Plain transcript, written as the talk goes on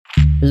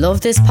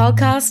Love this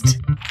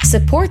podcast?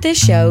 Support this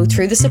show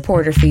through the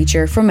supporter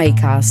feature from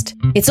Acast.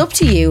 It's up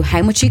to you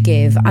how much you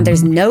give, and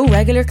there's no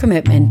regular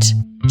commitment.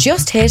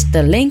 Just hit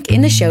the link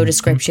in the show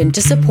description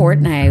to support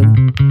now.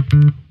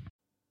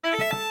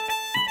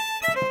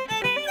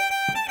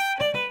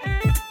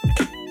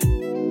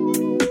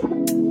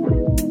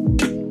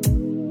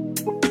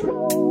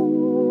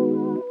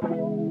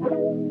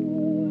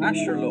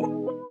 Asherlow.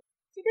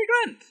 To be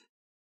grand.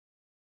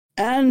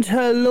 And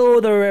hello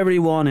there,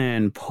 everyone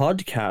in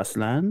podcast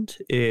land.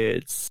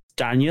 It's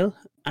Daniel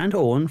and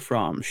Owen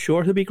from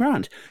Sure to Be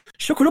Grand.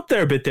 Shook it up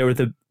there a bit there at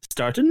the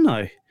start, didn't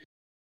I?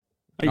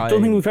 I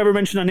don't think we've ever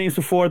mentioned our names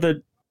before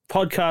the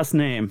podcast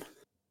name.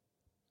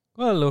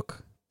 Well,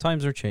 look,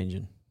 times are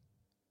changing.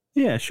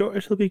 Yeah, Sure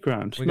it'll be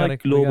grand. We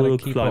like global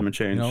climate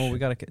change. No, we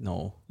gotta get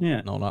no.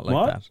 Yeah, no, not like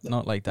what? that.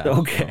 Not like that.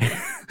 Okay. No.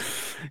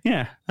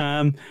 Yeah.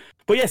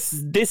 But yes,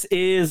 this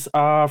is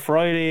our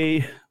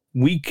Friday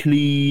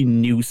weekly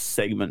news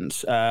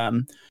segment.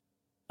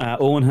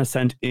 Owen has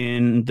sent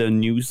in the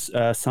news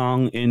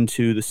song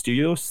into the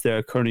studios.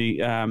 They're currently,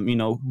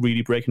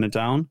 really breaking it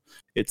down.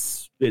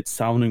 It's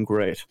sounding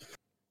great.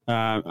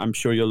 I'm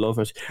sure you'll love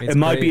it. It's it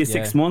might great, be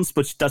 6 months,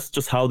 but that's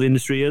just how the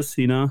industry is,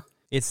 you know.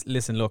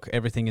 Listen, look,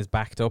 everything is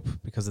backed up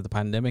because of the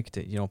pandemic.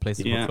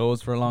 Places were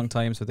closed for a long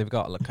time, so they've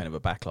got kind of a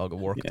backlog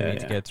of work they need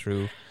to get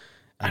through.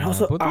 And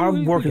also, our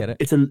work,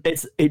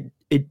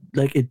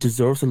 it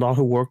deserves a lot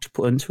of work to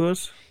put into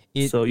it.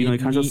 You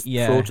can't just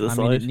throw it to the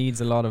side. It needs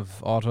a lot of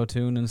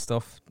auto-tune and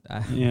stuff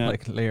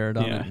layered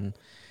on it.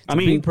 And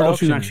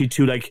auto-tune actually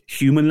to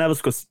human levels,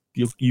 because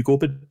you go a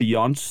bit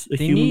beyond a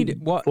human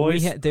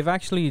voice.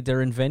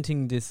 They're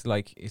inventing this,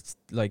 it's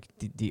like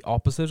the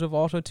opposite of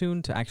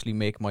auto-tune to actually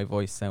make my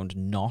voice sound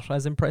not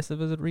as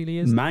impressive as it really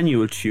is.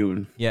 Manual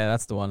tune. Yeah,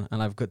 that's the one. And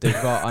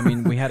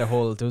we had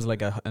there was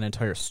an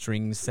entire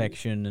strings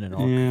section and an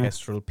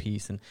orchestral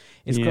piece, and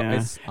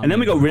then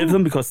we got rid of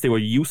them because they were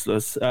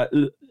useless.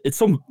 It's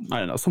some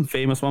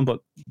famous one, but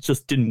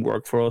just didn't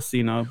work for us,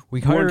 you know.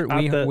 We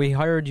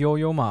hired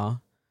Yo-Yo Ma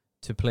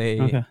to play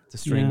the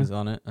strings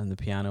on it and the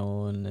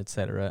piano and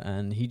etc.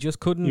 And he just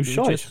couldn't.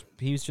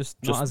 He's just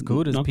not as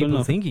good as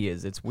people think he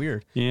is. It's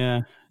weird.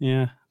 Yeah.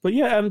 But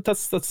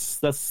that's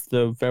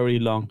the very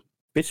long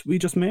bit we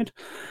just made.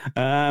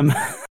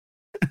 But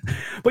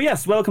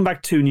yes, welcome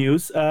back to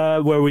news,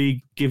 where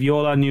we give you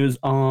all our news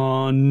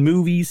on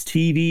movies,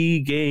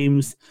 TV,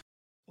 games,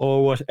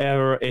 or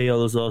whatever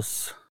ails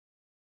us,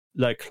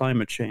 like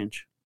climate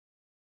change.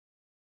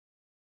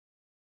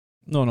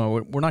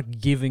 No, we're not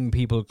giving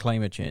people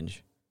climate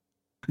change.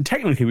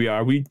 Technically, we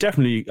are. We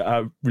definitely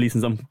are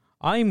releasing some.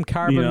 I'm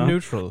carbon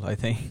neutral, I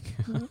think.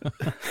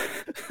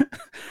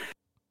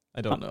 I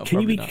don't know.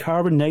 Can you be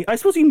carbon negative? I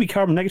suppose you can be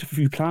carbon negative if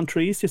you plant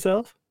trees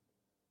yourself.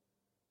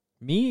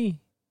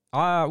 Me?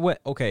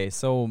 Okay,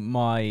 so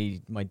my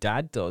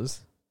dad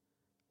does.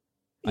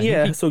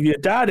 So your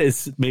dad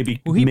is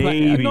maybe.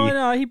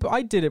 I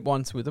did it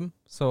once with him,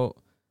 so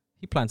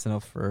he plants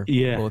enough for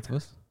both of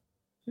us.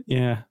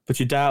 Yeah, but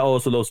your dad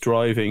also loves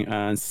driving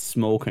and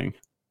smoking,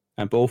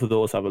 and both of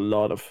those have a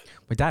lot of.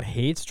 My dad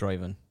hates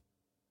driving.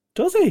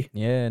 Does he?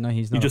 Yeah, no,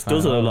 he's not. He just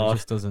does it a lot. He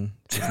just doesn't.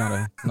 He's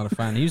not a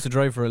fan. He used to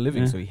drive for a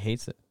living, so he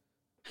hates it.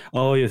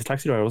 Oh, he was a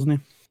taxi driver, wasn't he?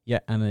 Yeah,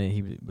 and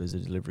he was a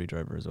delivery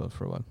driver as well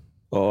for a while.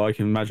 Oh, I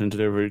can imagine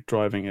delivery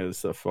driving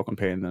is a fucking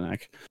pain in the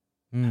neck.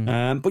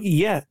 But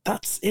yeah,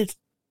 that's it.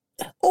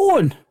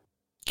 Owen,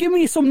 give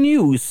me some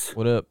news.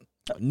 What up?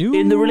 News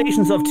in the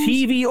relations of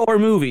TV or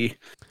movie.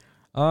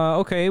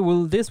 Okay,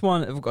 well, this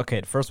one.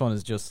 Okay, the first one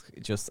is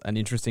just an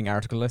interesting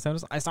article I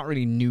found. It's not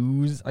really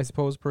news, I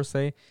suppose, per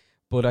se,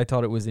 but I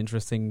thought it was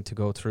interesting to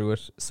go through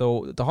it.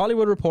 So, the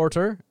Hollywood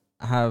Reporter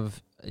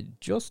have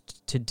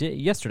just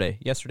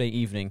yesterday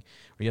evening,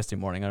 or yesterday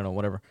morning, I don't know,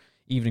 whatever,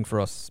 evening for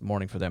us,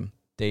 morning for them,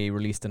 they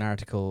released an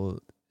article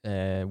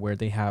where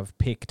they have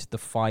picked the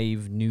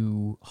 5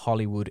 new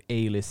Hollywood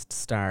A-list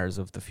stars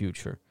of the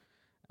future,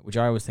 which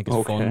I always think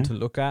is fun to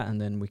look at, and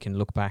then we can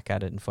look back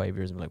at it in 5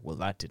 years and be like, well,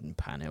 that didn't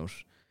pan out.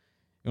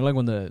 Like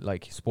when the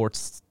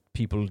sports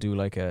people do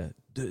the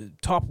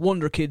top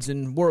wonder kids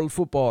in world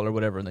football or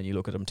whatever, and then you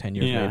look at them 10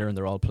 years later and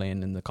they're all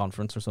playing in the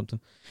conference or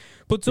something.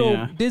 But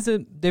so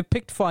they've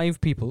picked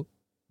 5 people.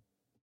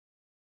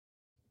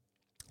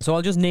 So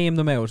I'll just name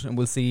them out, and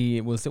we'll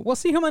see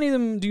how many of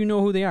them do you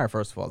know who they are.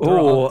 First of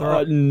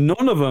all,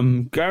 none of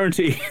them,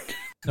 guaranteed.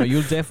 No,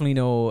 you'll definitely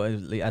know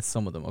at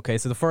some of them. Okay,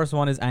 so the first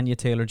one is Anya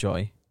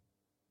Taylor-Joy.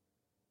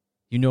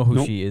 You know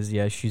who she is.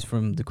 Yeah, she's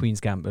from The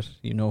Queen's Gambit.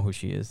 You know who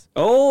she is.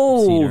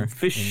 Oh,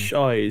 fish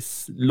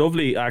eyes.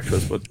 Lovely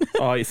actress, but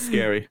eyes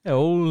scary. Yeah,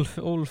 old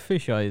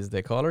fish eyes,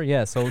 they call her.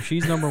 Yeah, so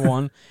she's number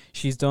 1.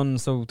 She's done,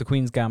 The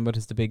Queen's Gambit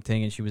is the big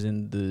thing, and she was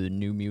in the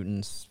New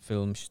Mutants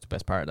film. She's the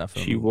best part of that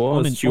film. She's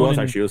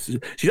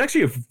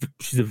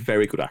a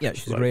very good actress. Yeah,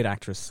 she's a great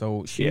actress.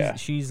 So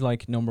she's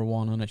like number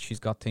 1 on it. She's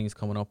got things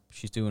coming up.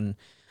 She's doing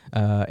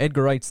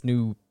Edgar Wright's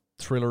new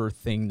thriller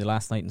thing, The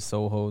Last Night in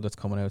Soho, that's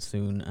coming out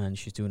soon, and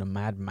she's doing a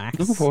Mad Max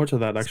Looking forward to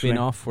that, actually.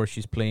 spin-off where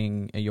she's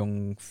playing a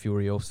young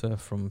Furiosa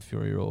from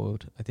Fury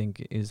Road, I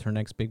think is her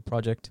next big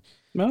project.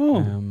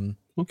 Oh,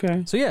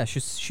 okay. So yeah,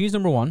 she's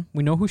number one.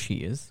 We know who she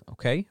is.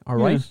 Okay, all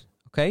right. Yeah.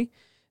 Okay,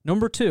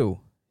 number two,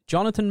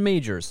 Jonathan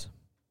Majors.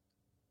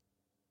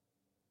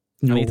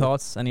 No. Any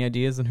thoughts? Any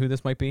ideas on who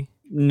this might be?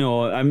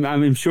 No,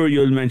 I'm sure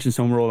you'll mention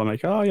some role. I'm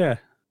like, oh yeah,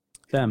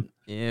 them.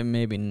 Yeah,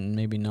 maybe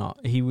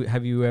not.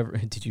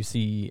 Did you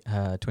see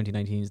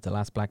 2019's The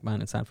Last Black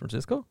Man in San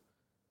Francisco?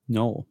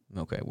 No.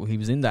 Okay, well he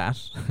was in that.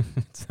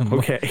 It's a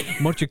Okay.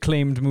 much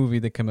acclaimed movie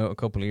that came out a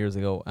couple of years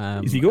ago.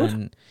 Is he good?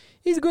 And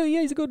he's a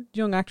good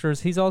young actor.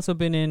 He's also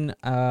been in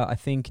I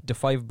think The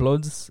Five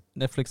Bloods,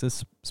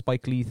 Netflix's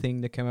Spike Lee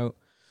thing that came out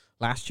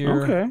last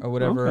year or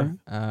whatever.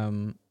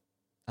 Okay.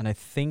 And I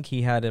think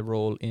he had a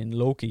role in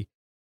Loki.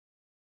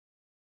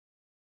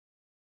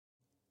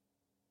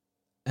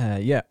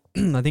 Yeah,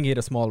 I think he had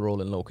a small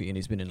role in Loki, and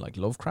he's been in like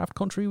Lovecraft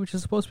Country, which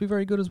is supposed to be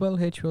very good as well.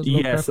 HBO's Lovecraft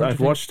Yes, Country I've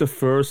thing. watched the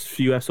first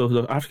few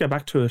episodes. I have to get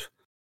back to it.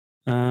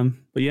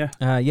 But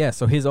yeah.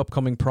 So his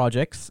upcoming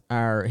projects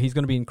are he's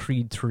going to be in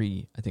Creed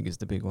 3, I think is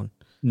the big one.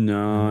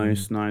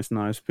 Nice.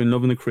 Been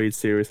loving the Creed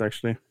series,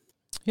 actually.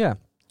 Yeah.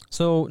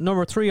 So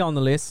number 3 on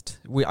the list,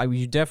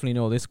 you definitely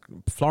know this,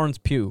 Florence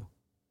Pugh.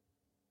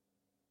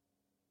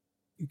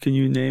 Can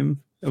you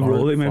name a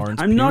role? Florence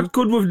I'm Pugh. not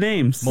good with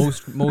names.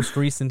 Most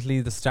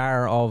recently, the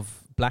star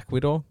of Black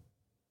Widow.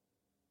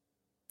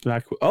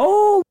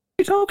 Oh,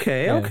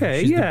 okay, Yeah,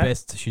 okay, she's yeah. the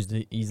best. She's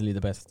easily the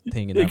best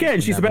thing in that.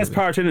 Again, she's the best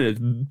part in it.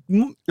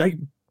 Like,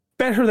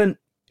 better than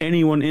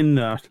anyone in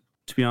that,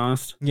 to be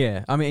honest.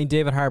 Yeah, I mean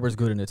David Harbour's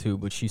good in it too,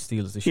 but she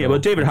steals the show. Yeah,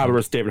 but David Harbour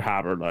is David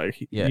Harbour,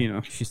 like, Yeah, you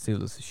know. she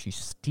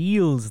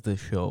steals the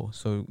show.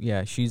 So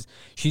yeah, she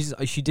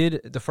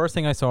did the first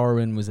thing I saw her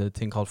in was a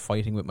thing called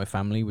Fighting with My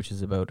Family, which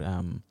is about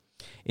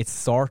it's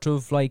sort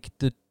of like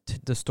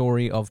the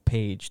story of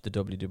Paige, the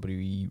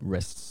WWE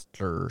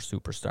wrestler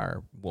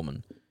superstar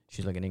woman.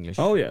 She's like an English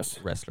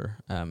wrestler.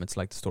 It's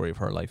like the story of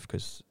her life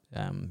because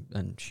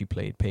and she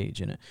played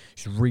Paige in it.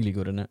 She's really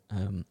good in it.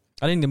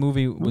 I think the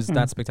movie was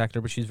that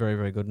spectacular, but she's very,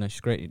 very good in it. She's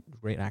great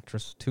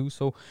actress too.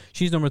 So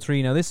she's number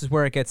 3. Now this is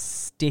where it gets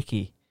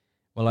sticky.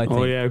 Well, I think.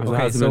 Oh yeah, because it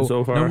hasn't been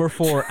so far. Number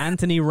 4,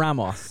 Anthony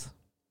Ramos.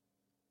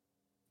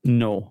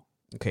 No.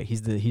 Okay,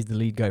 he's the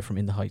lead guy from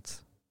In the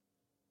Heights.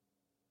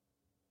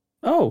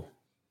 Oh.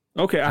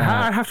 Okay,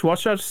 I have to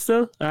watch that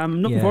still.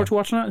 I'm looking forward to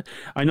watching it.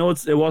 I know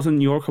it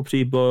wasn't your cup of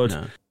tea, but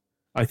No.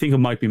 I think it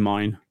might be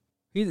mine.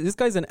 This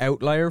guy's an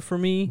outlier for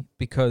me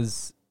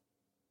because,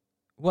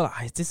 well,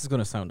 this is going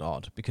to sound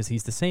odd because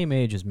he's the same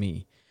age as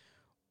me.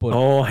 But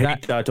I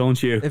hate that,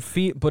 don't you?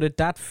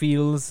 That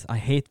feels. I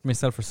hate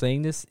myself for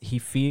saying this. He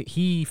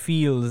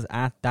feels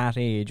at that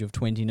age of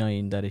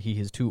 29 that he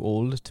is too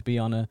old to be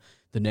on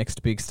the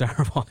next big star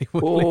of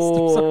Hollywood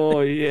list.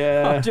 Oh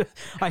yeah.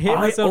 I hate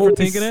myself for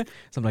thinking it.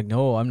 So I'm like,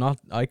 no, I'm not.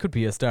 I could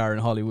be a star in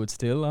Hollywood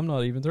still. I'm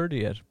not even 30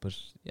 yet. But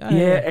yeah.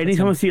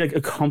 Anytime I see like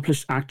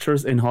accomplished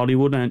actors in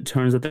Hollywood and it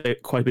turns out they're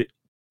quite a bit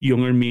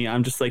younger than me,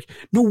 I'm just like,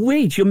 no,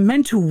 wait, you're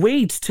meant to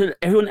wait till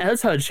everyone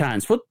else had a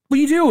chance. What are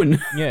you doing?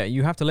 Yeah,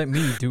 you have to let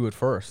me do it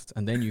first,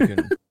 and then you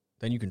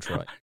can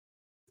try.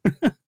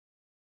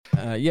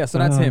 So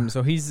that's him.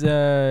 So he's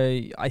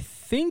I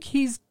think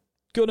he's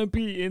gonna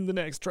be in the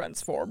next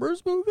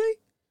Transformers movie.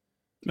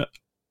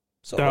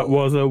 So That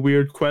was a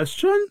weird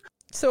question.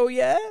 So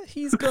yeah,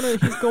 he's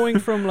going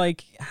from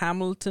like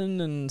Hamilton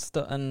and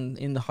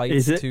In the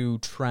Heights to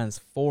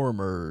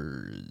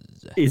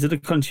Transformers. Is it a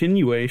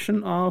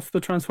continuation of the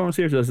Transformers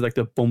series, or is it like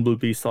the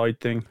Bumblebee side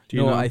thing? Do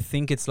you know? I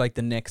think it's like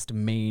the next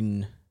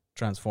main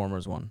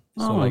Transformers one.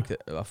 So like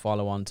a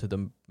follow on to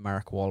the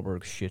Mark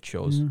Wahlberg shit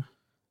shows.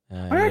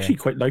 I actually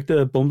quite liked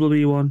the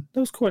Bumblebee one.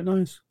 That was quite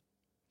nice.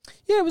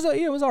 Yeah,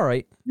 it was all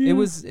right. Yeah, it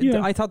was.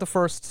 yeah. I thought the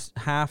first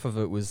half of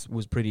it was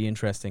pretty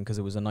interesting because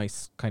it was a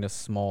nice kind of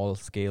small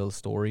scale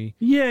story.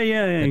 Yeah,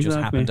 It exactly. just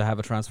happened to have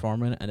a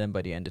transformer in it, and then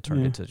by the end it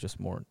turned into just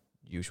more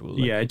usual.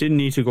 Like, it didn't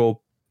need to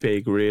go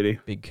big, really.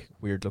 big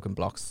weird looking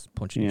blocks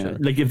punching each Yeah, other.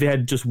 like if they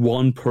had just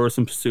one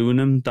person pursuing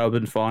him, that would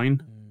have been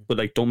fine. But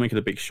like, don't make it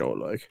a big show,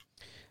 like.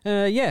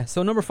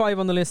 So number 5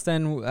 on the list.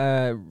 Then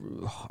I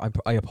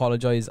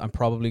apologize. I'm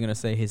probably going to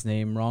say his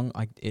name wrong.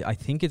 I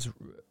think it's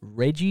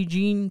Reggie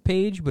Jean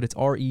Page, but it's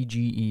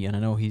Rege, and I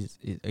know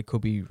it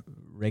could be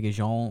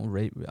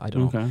Reggaejean. I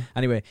don't know.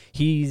 Anyway,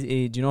 he's.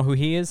 Do you know who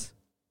he is?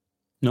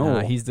 No,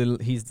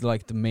 he's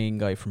like the main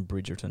guy from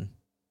Bridgerton.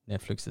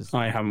 Netflix's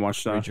I haven't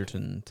watched that.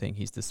 Bridgerton thing.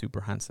 He's the super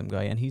handsome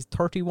guy, and he's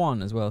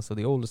 31 as well, so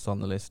the oldest on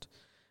the list.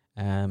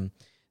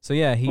 So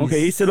yeah,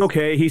 He said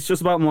okay. He's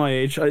just about my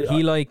age.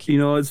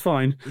 It's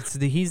fine.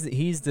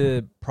 He's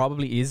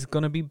probably is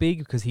gonna be big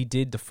because he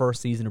did the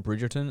first season of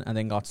Bridgerton and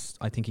then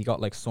I think he got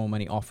like so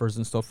many offers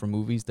and stuff from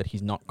movies that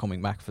he's not coming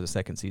back for the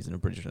second season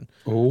of Bridgerton.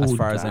 As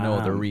far as I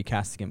know, they're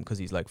recasting him because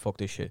he's like, fuck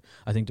this shit.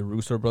 I think the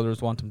Russo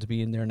brothers want him to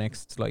be in their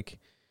next like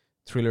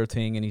thriller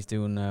thing, and he's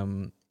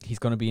doing he's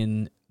gonna be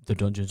in the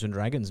Dungeons and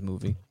Dragons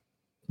movie.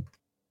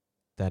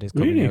 that is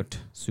coming Really? out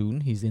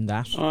soon. He's in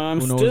that. I'm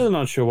Who knows- still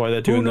not sure why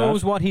they're doing Who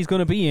knows that. what he's going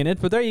to be in it?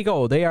 But there you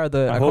go. They are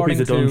the. I hope he's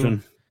a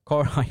dungeon.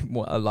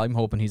 I'm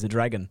hoping he's a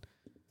dragon.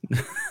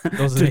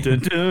 Those are Dun,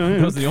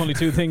 dun, dun. the only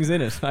two things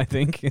in it, I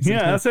think. Isn't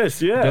Yeah, it?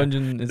 that's it. Yeah,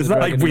 Dungeon is it's a not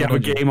like dragon we in have a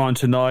dungeon. game on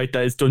tonight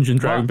that is Dungeon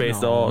Dragon What?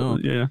 based. No, All no.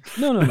 yeah.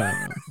 No.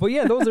 But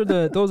yeah, those are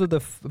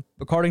the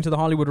according to the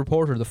Hollywood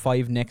Reporter, the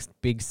 5 next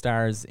big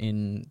stars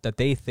in that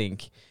they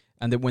think,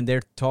 and that when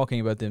they're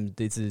talking about them,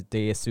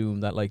 they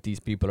assume that like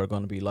these people are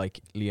going to be like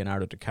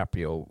Leonardo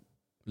DiCaprio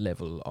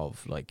level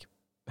of like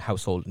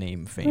household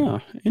name fame. Oh,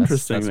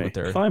 interestingly, what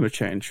they're- climate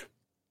change.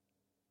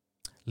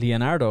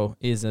 Leonardo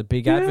is a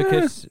big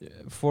advocate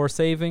for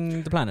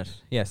saving the planet.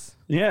 Yes.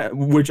 Yeah,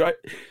 which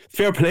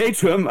fair play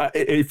to him.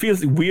 It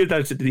feels weird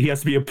that he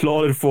has to be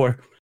applauded for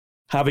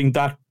having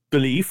that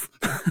belief.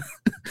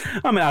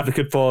 I'm an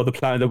advocate for the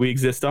planet that we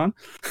exist on.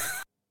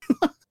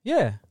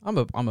 Yeah, I'm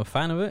a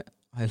fan of it.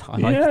 I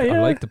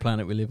like the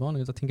planet we live on.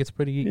 I think it's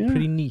pretty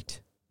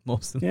neat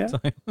most of the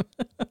time.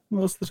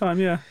 Most of the time,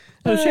 yeah.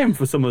 It's a shame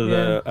for some of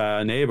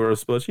the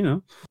neighbours, but you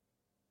know.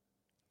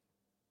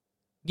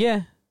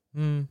 Yeah.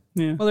 Mm.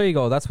 Yeah. Well, there you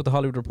go. That's what the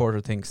Hollywood Reporter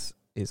thinks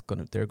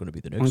they're gonna be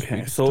the next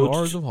big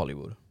stars of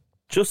Hollywood.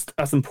 Just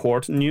as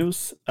important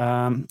news,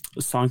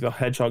 Sonic the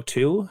Hedgehog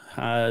 2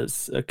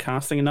 has a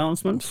casting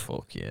announcement.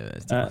 Fuck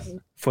yeah.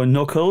 For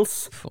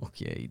Knuckles. Fuck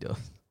yeah, he does.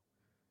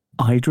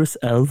 Idris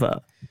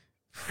Elba.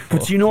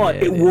 But you know what?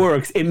 It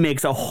works. It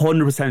makes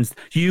 100% sense.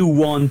 You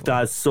want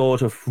that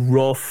sort of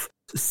rough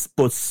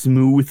but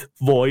smooth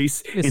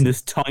voice in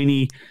this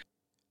tiny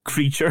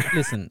creature.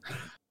 Listen,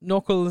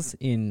 Knuckles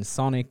in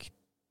Sonic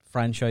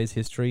franchise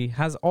history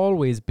has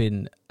always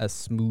been a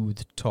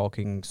smooth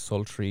talking,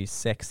 sultry,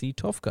 sexy,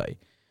 tough guy.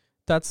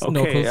 That's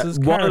Knuckles'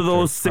 character. One of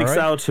those sticks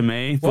out to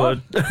me, but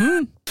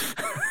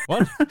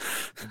what?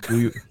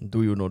 Do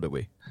you know the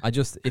way?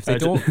 If they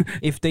don't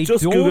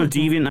Google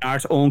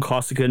DeviantArt, Owen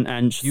Costigan,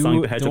 and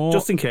Sonic the Hedgehog,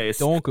 just in case.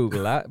 Don't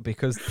Google that,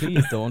 because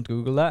please don't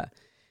Google that.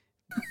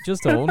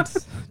 Just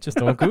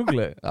don't Google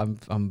it.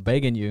 I'm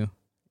begging you.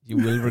 You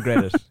will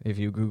regret it if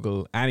you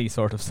Google any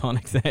sort of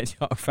Sonic the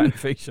Hedgehog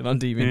fanfiction on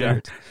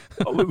DeviantArt.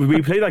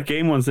 We played that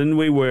game once, didn't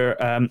we? Where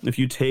if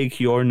you take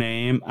your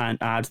name and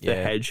add the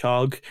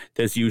hedgehog,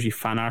 there's usually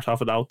fan art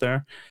of it out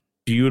there.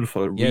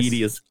 Beautiful, it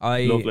really is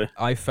lovely.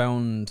 I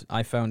found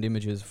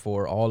images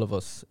for all of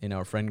us in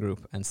our friend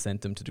group and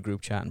sent them to the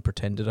group chat and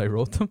pretended I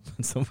wrote them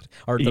and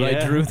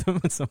I drew them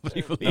and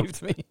somebody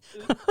believed me.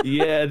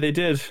 Yeah, they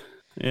did.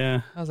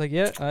 Yeah, I was like,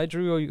 yeah, I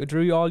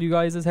drew all you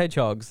guys as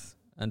hedgehogs.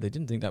 And they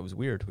didn't think that was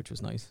weird, which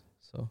was nice.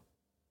 So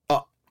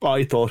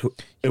I thought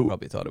you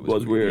probably thought it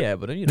was weird. Yeah,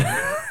 but you know,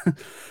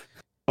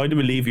 I didn't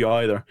believe you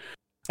either.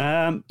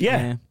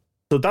 Yeah.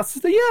 So that's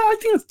I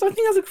think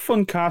that's a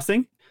fun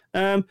casting.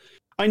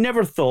 I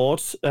never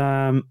thought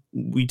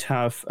we'd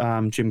have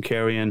Jim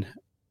Carrey and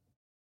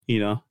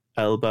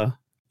Elba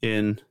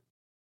in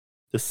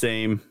the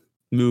same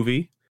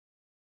movie,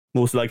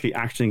 most likely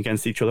acting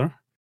against each other.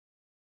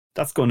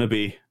 That's going to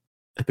be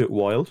a bit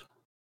wild.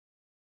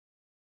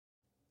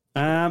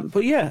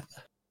 But yeah,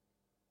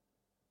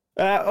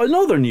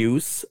 another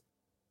news.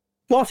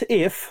 What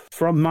If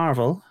from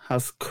Marvel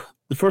has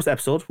the first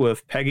episode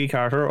with Peggy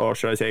Carter, or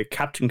should I say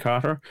Captain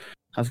Carter,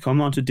 has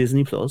come onto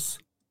Disney Plus.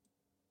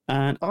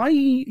 And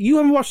you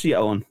haven't watched it yet,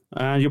 Owen,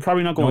 and you're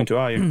probably not going to,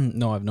 are you?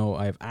 No,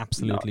 I have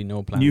absolutely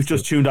no plans. You've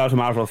just tuned out of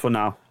Marvel for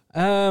now.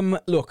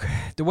 Look,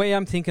 the way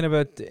I'm thinking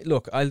about,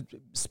 I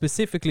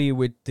specifically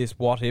with this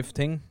What If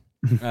thing.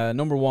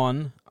 Number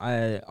one,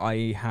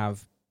 I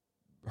have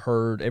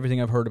heard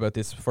everything I've heard about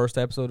this first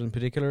episode in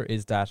particular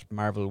is that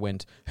Marvel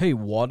went, hey,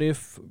 what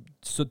if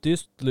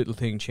this little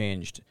thing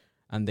changed?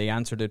 And they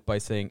answered it by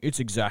saying it's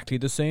exactly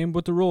the same,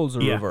 but the roles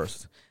are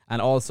reversed.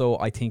 And also,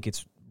 I think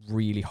it's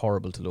really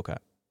horrible to look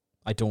at.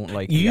 I don't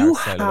like the art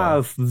style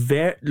have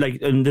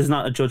and this is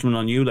not a judgment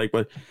on you,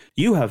 but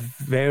you have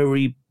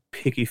very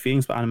picky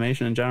feelings for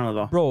animation in general,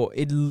 though. Bro,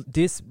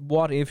 this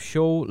What If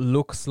show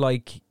looks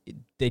like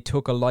they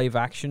took a live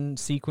action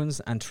sequence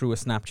and threw a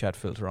Snapchat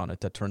filter on it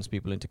that turns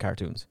people into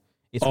cartoons.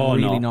 It's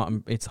not.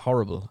 It's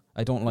horrible.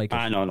 I don't like it.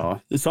 I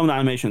know. Some of the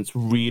animation's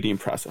really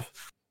impressive.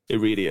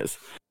 It really is.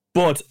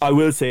 But I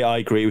will say I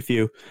agree with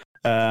you.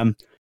 The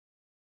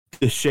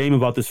shame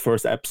about this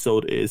first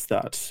episode is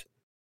that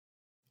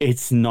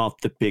it's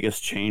not the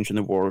biggest change in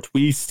the world.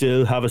 We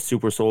still have a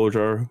super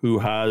soldier who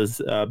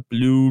has a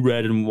blue,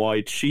 red, and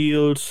white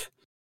shield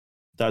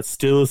that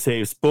still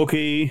saves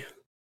Bucky.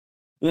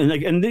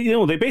 And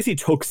they basically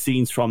took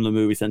scenes from the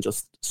movies and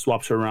just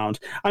swapped it around.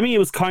 I mean, it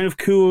was kind of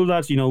cool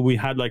that we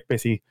had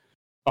basically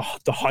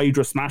the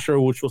Hydra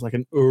Smasher, which was like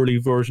an early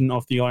version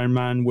of the Iron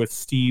Man with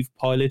Steve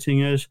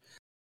piloting it.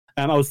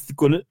 I was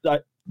gonna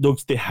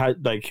they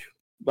had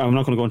I'm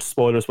not going to go into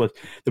spoilers, but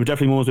there were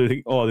definitely moments where you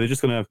think, they're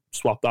just going to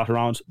swap that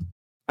around,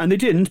 and they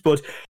didn't.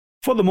 But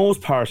for the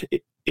most part,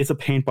 it's a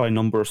paint by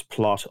numbers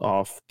plot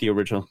of the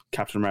original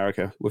Captain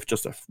America with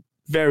just a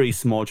very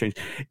small change.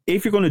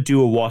 If you're going to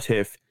do a What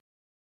If,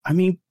 I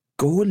mean,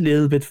 go a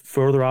little bit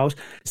further out.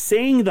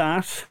 Saying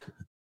that,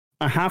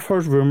 I have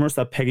heard rumors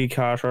that Peggy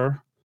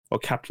Carter or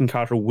Captain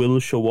Carter will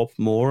show up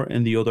more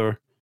in the other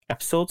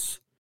episodes.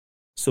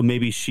 So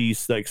maybe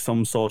she's like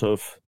some sort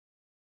of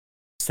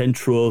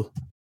central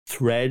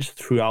thread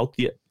throughout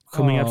the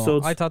coming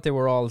episodes. I thought they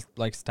were all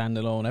like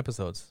standalone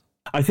episodes.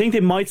 I think they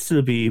might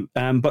still be, but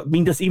I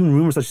mean, there's even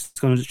rumors that she's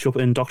going to show up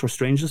in Doctor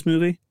Strange's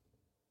movie.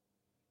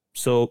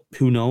 So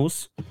who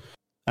knows?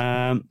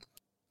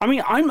 I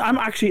mean, I'm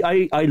actually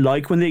I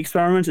like when they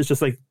experiment. It's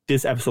just like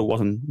this episode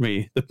wasn't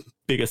really the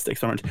biggest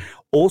experiment.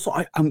 Also,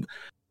 I'm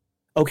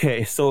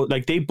okay. So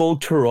like they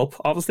bulked her up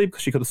obviously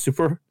because she got a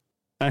super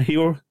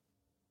hero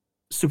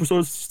super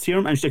sword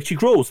serum, and she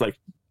grows like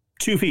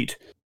 2 feet,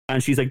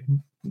 and she's like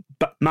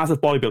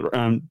massive bodybuilder.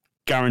 And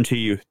guarantee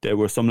you, there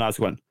were some lads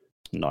who went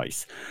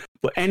nice.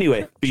 But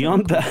anyway,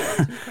 beyond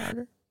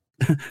that,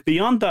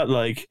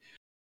 like,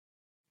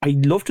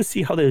 I'd love to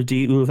see how they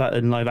deal with that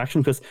in live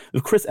action, because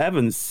with Chris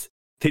Evans,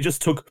 they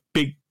just took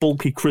big,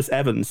 bulky Chris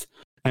Evans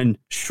and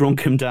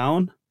shrunk him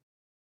down.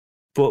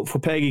 But for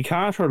Peggy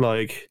Carter,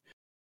 like,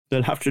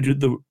 they'll have to do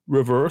the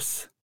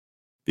reverse,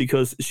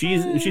 because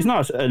she's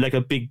not like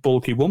a big,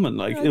 bulky woman.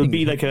 Like, it'll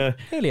be like a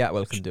Hayley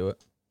Atwell can do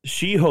it.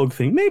 She-Hulk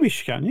thing. Maybe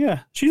she can.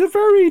 Yeah, she's a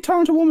very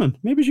talented woman.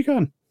 Maybe she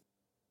can.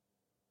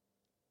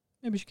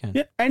 Maybe she can.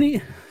 Yeah.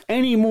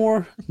 Any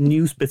more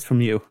news bits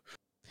from you?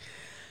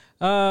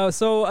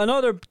 So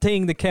another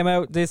thing that came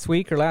out this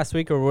week or last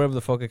week or wherever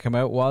the fuck it came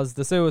out was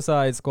the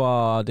Suicide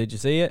Squad. Did you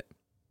see it?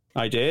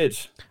 I did.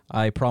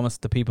 I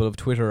promised the people of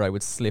Twitter I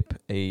would slip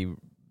the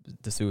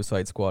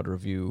Suicide Squad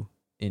review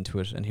into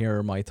it, and here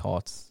are my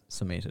thoughts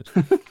summated.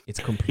 It's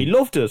complete. He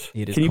loved it.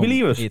 Can you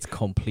believe it? It's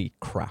complete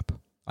crap.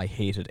 I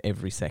hated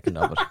every second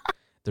of it.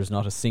 There's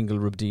not a single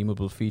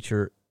redeemable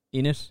feature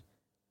in it.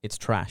 It's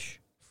trash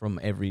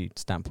from every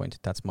standpoint.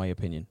 That's my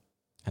opinion,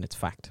 and it's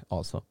fact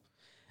also.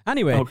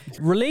 Anyway,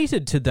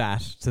 related to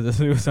that, to the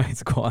Suicide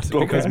Squad,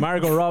 because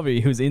Margot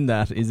Robbie, who's in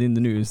that, is in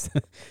the news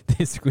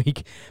this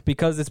week,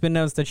 because it's been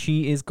announced that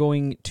she's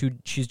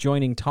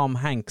joining Tom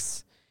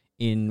Hanks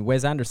in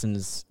Wes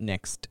Anderson's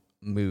next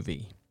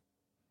movie.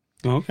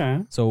 Okay.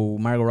 So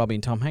Margot Robbie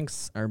and Tom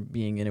Hanks are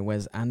being in a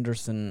Wes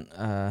Anderson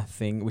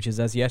thing, which is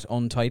as yet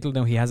untitled.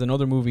 Now, he has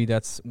another movie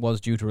that was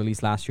due to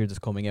release last year that's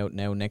coming out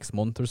now next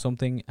month or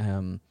something,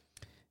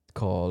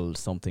 called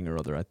something or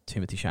other.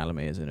 Timothy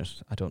Chalamet is in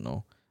it. I don't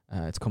know.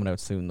 It's coming out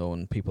soon, though,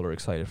 and people are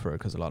excited for it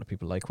because a lot of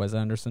people like Wes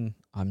Anderson.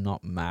 I'm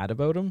not mad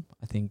about him.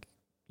 I think,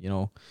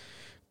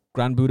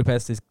 Grand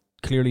Budapest is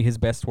clearly his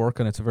best work,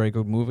 and it's a very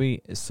good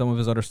movie. Some of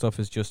his other stuff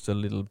is just a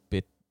little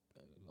bit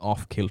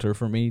off kilter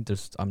for me.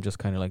 I'm just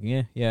kind of like,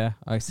 yeah,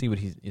 I see what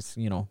it's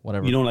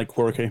whatever. You don't like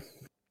quirky?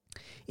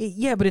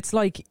 Yeah, but it's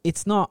like,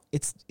 it's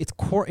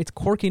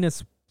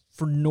quirkiness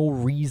for no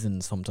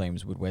reason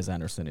sometimes with Wes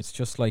Anderson. It's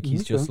just like,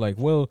 he's just like,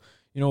 well,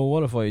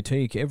 what if I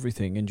take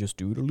everything and just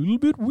do it a little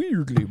bit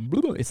weirdly?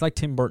 It's like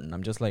Tim Burton.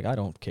 I'm just like, I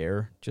don't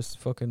care. Just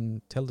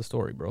fucking tell the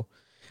story, bro.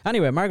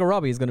 Anyway, Margot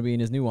Robbie is going to be in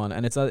his new one,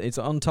 and it's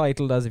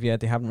untitled as of yet.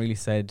 They haven't really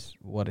said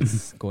what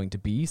it's going to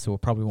be, so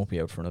it probably won't be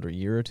out for another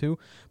year or two.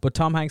 But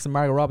Tom Hanks and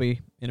Margot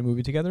Robbie in a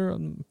movie together,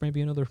 and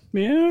maybe another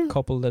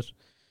couple that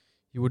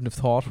you wouldn't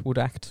have thought would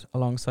act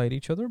alongside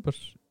each other. But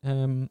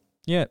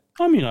yeah.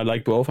 I mean, I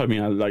like both. I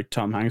mean, I like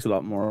Tom Hanks a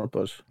lot more,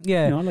 but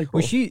yeah, I like both.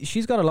 Well,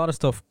 she's got a lot of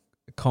stuff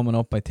coming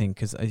up, I think,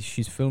 because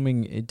she's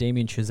filming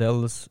Damien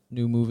Chazelle's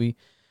new movie,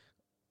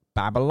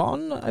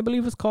 Babylon, I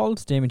believe it's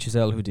called. Damien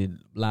Chazelle, who did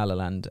La La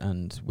Land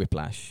and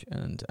Whiplash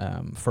and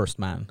First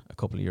Man a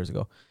couple of years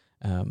ago.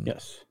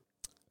 Yes.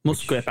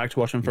 Must get back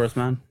to watching First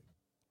Man.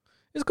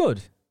 It's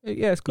good.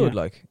 Yeah, it's good. Yeah.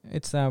 Like,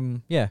 it's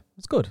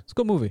it's good. It's a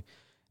good movie.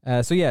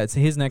 So yeah, it's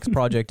his next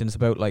project, and it's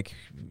about like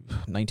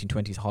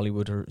 1920s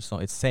Hollywood, or so.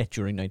 It's set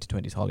during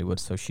 1920s Hollywood.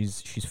 So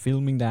she's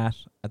filming that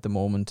at the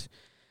moment.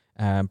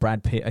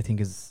 Brad Pitt, I think,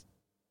 is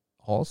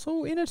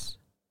also in it.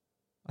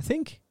 I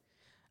think.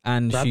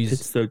 And Brad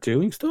Pitt's still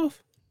doing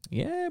stuff?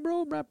 Yeah,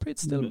 bro. Brad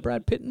Pitt's still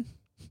Brad Pittin'.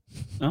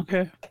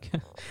 Okay.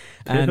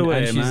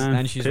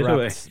 and she's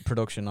wrapped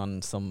production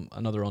on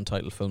another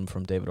untitled film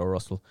from David O.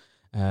 Russell.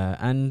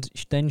 And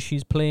then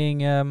she's playing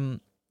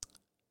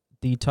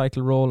the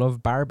title role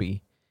of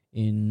Barbie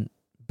in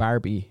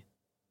Barbie.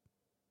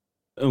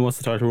 And what's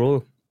the title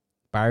role?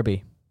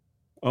 Barbie.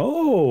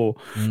 Oh.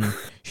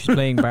 She's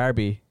playing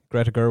Barbie.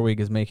 Greta Gerwig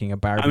is making a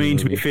Barbie movie.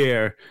 To be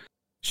fair,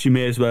 she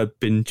may as well have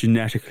been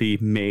genetically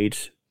made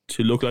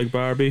to look like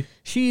Barbie.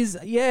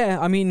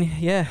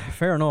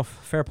 Fair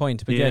enough. Fair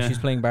point. But yeah, she's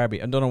playing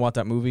Barbie. I don't know what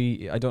that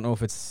movie, I don't know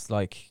if it's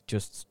like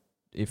just,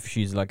 if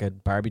she's like a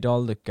Barbie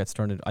doll that gets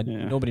turned into,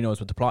 nobody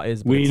knows what the plot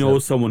is. We know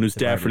someone who's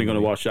definitely going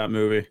to watch that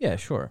movie. Yeah,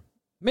 sure.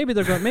 Maybe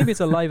maybe it's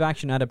a live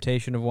action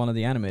adaptation of one of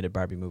the animated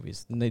Barbie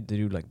movies. And they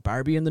do like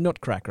Barbie and the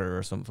Nutcracker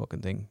or some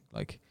fucking thing.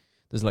 Like,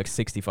 there's like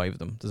 65 of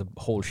them. There's a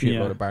whole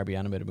shitload of Barbie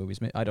animated movies.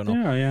 I don't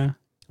know. Yeah.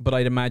 But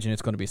I'd imagine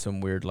it's going to be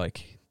some weird,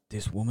 like,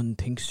 this woman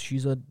thinks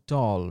she's a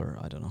doll, or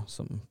I don't know,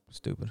 something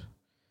stupid.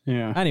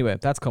 Yeah. Anyway,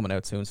 that's coming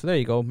out soon. So there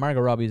you go. Margot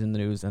Robbie's in the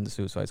news, and the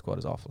Suicide Squad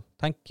is awful.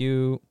 Thank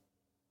you.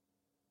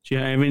 Do you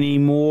have any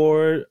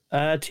more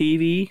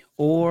TV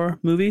or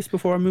movies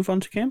before I move on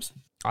to games?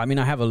 I mean,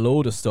 I have a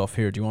load of stuff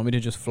here. Do you want me to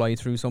just fly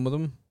through some of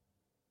them?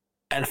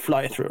 I'll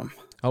fly through them.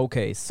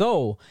 Okay,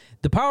 so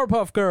the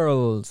Powerpuff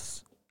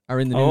Girls are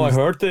in the news. Oh, I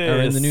heard this.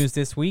 Are in the news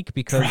this week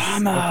because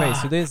Drama. okay,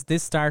 so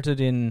this started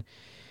in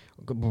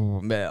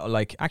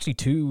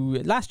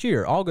last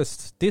year,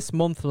 August. This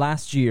month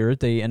last year,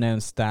 they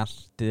announced that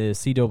the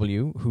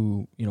CW,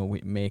 who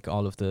we make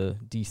all of the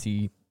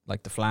DC,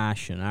 like the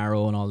Flash and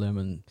Arrow and all them,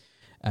 and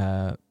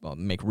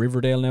make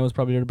Riverdale now is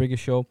probably their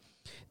biggest show.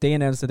 They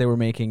announced that they were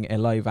making a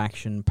live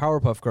action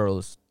Powerpuff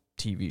Girls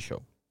TV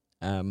show.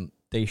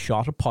 They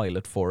shot a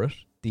pilot for it.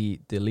 The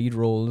lead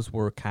roles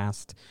were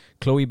cast.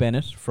 Chloe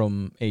Bennett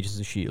from Agents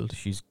of S.H.I.E.L.D.,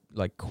 she's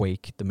like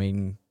Quake, the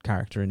main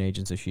character in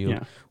Agents of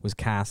S.H.I.E.L.D., was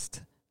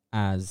cast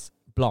as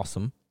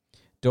Blossom.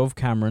 Dove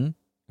Cameron,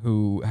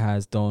 who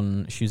has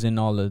done, she's in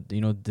all the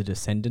the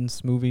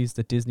Descendants movies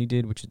that Disney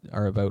did, which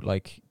are about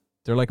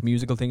they're like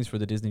musical things for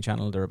the Disney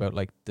Channel. They're about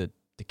like the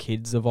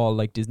kids of all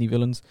like Disney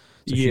villains.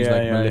 So she's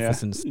like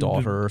Maleficent's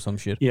daughter or some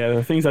shit. Yeah,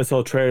 the things I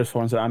saw trailers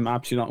for and said I'm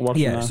absolutely not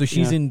watching. Yeah, so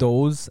she's in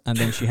those, and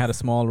then she had a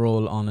small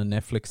role on a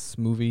Netflix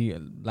movie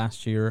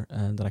last year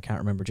that I can't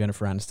remember.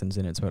 Jennifer Aniston's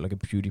in it. It's about like a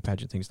beauty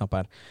pageant thing. It's not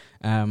bad.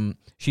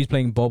 She's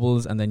playing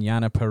Bubbles, and then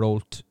Yana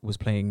Perrault was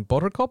playing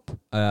Buttercup.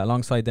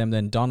 Alongside them,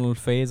 then Donald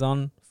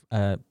Faison,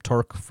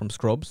 Turk from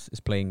Scrubs, is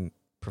playing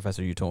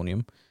Professor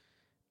Utonium.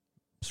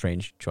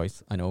 Strange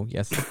choice, I know,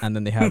 yes. And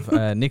then they have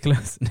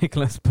Nicholas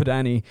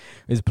Padani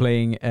is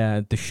playing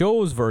the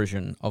show's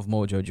version of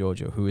Mojo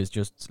Jojo, who is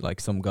just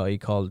like some guy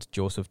called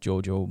Joseph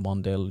Jojo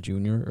Mondale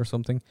Jr. or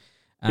something.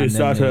 And is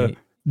that a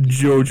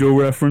Jojo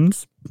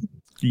reference?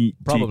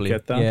 Probably. Do you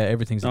get that? Yeah,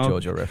 everything's a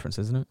Jojo reference,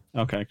 isn't it?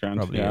 Okay, grand.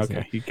 Probably yeah, is, okay,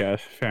 yeah. you get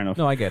it. Fair enough.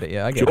 No, I get it.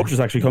 Yeah, I get Jojo's it.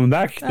 actually coming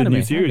back. The Anime,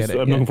 new series.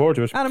 I'm looking forward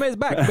to it. Anime's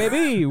back,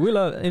 baby.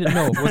 Was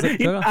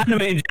it?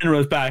 Anime in general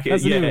is back.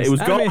 That's Yeah, it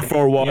was gone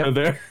for a while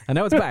there. And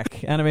now it's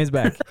back. Anime's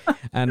back.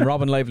 And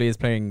Robin Lively is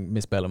playing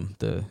Miss Bellum,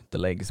 the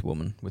legs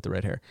woman with the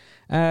red hair.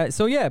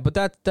 So yeah, but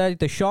that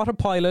they shot a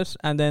pilot,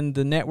 and then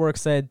the network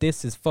said,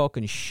 "This is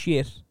fucking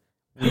shit.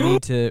 We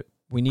need to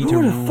they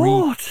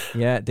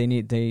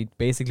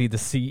basically, the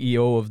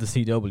CEO of the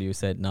CW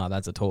said, no,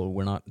 that's a total,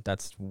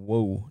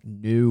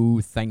 no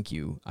thank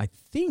you. I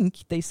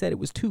think they said it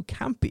was too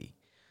campy.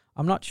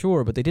 I'm not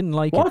sure, but they didn't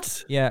like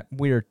it. Yeah,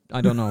 weird.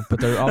 I don't know,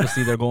 but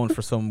they're going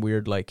for some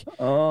weird the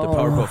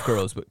Powerpuff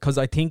Girls, because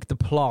I think the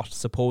plot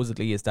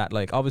supposedly is that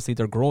obviously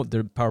the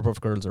Powerpuff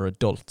Girls are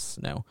adults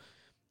now.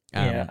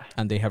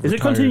 And they have Is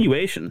it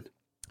continuation?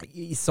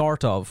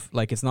 Sort of.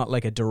 It's not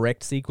like a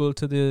direct sequel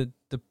to the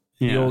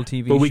old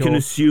TV show. But we can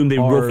assume they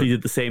roughly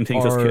did the same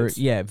things as kids.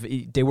 Yeah,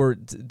 they were.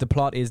 The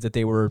plot is that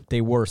they were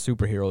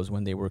superheroes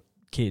when they were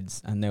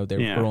kids, and now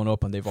they're grown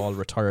up and they've all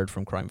retired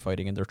from crime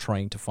fighting, and they're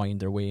trying to find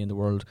their way in the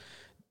world,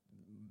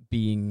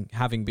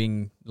 having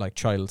been like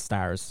child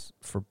stars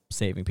for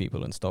saving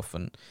people and stuff.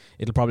 And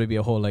it'll probably be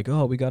a whole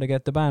we got to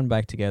get the band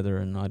back together.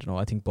 And I don't know.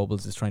 I think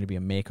Bubbles is trying to be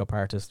a makeup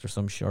artist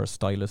or a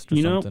stylist or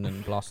something,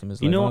 and Blossom is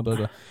blah, blah,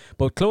 blah.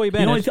 But Chloe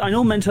Bennett, I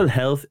know mental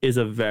health is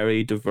a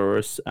very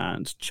diverse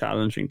and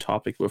challenging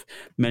topic with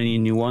many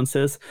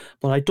nuances,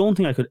 but I don't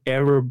think I could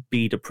ever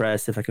be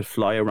depressed if I could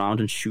fly around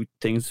and shoot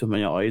things with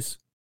my eyes.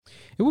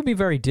 It would be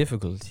very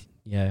difficult.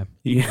 Yeah.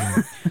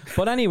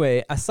 But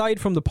anyway, aside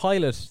from the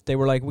pilot, they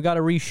were like, we got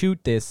to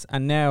reshoot this,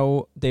 and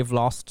now they've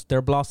lost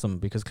their Blossom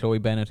because Chloe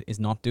Bennett is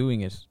not doing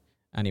it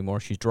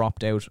anymore. She's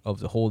dropped out of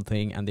the whole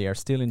thing, and they are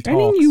still in talks.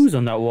 Any news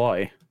on that?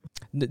 Why?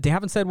 They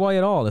haven't said why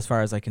at all, as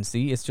far as I can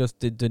see. It's just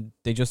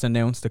they just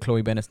announced that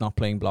Chloe Bennett's not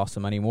playing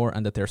Blossom anymore,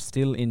 and that they're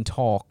still in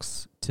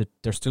talks.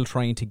 They're still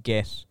trying to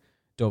get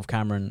Dove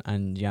Cameron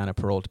and Yana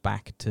Perrault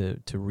back to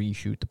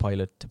reshoot the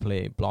pilot to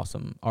play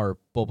Blossom or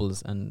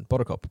Bubbles and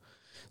Buttercup.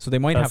 So they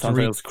might have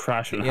to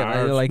crashing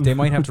hard. They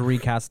might have to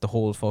recast the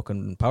whole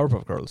fucking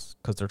Powerpuff Girls,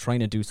 because they're trying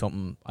to do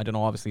something. I don't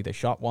know. Obviously, they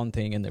shot one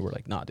thing and they were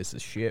like, "Nah, this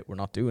is shit. We're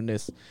not doing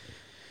this."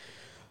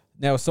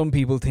 Now, some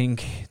people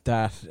think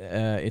that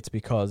it's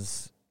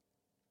because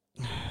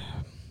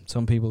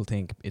some people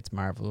think it's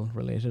Marvel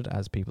related,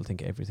 as people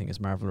think everything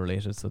is Marvel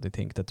related. So they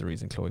think that the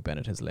reason Chloe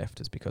Bennett has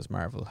left is because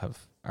Marvel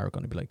are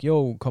going to be like,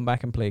 "Yo, come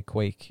back and play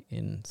Quake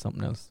in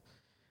something else."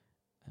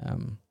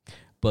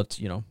 But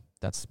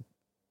that's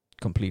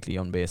completely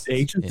unbased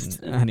in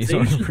any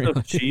sort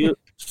of Shield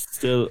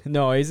still.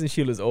 No, Agents of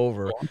S.H.I.E.L.D. is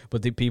over,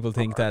 but the people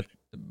think that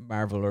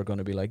Marvel are going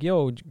to be like,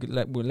 "Yo,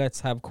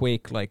 let's have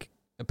Quake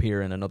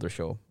appear in another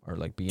show or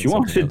be." Do you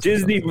want a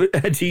Disney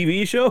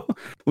TV show?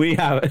 We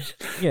have it.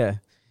 Yeah,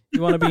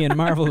 you want to be in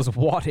Marvel's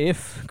What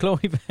If,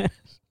 Chloe Bennett?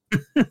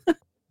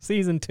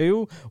 Season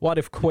 2, what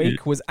if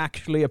Quake was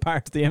actually a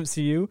part of the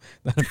MCU?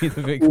 That'd be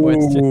the big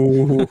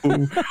question.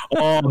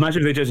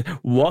 Imagine if they just,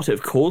 what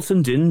if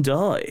Coulson didn't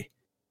die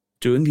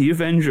doing the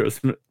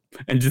Avengers?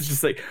 And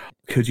just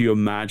could you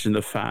imagine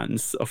the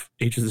fans of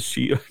Agents of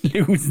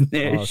S.H.I.E.L.D. losing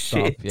their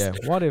shit? Yeah,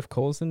 what if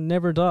Coulson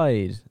never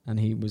died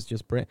and he was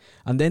just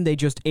and then they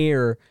just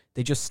throw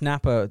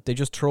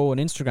an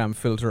Instagram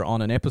filter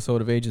on an episode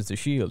of Agents of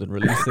S.H.I.E.L.D. and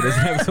release it as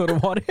an episode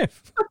of What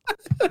If?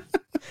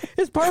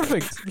 It's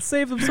perfect. It'll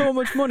save them so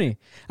much money.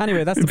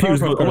 Anyway, that's the Powerpuff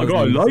Girls. Oh my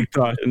god, I like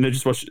that. And they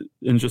just watch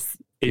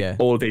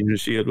all of Agents of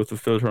S.H.I.E.L.D. with the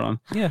filter on.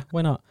 Yeah,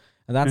 why not?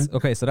 And that's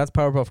okay. So that's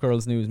Powerpuff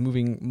Girls news.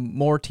 Moving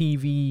more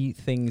TV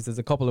things. There's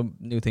a couple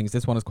of new things.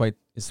 This one is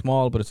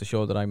small, but it's a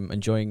show that I'm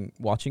enjoying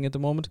watching at the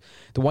moment.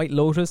 The White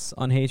Lotus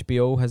on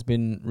HBO has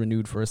been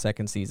renewed for a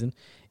second season.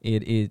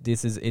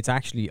 It's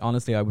actually,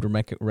 honestly, I would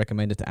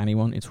recommend it to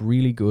anyone. It's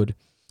really good.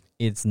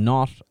 It's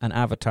not an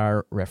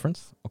Avatar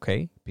reference,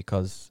 okay?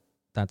 Because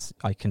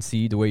I can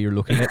see the way you're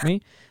looking at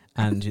me.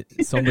 And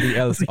somebody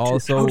else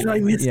also,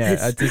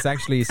 it's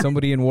actually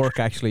somebody in work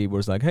actually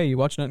was like, "Hey, you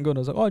watching anything good?" I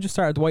was like, "Oh, I just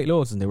started The White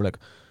Lotus," and they were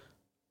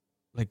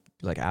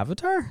like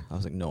Avatar? I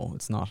was like, "No,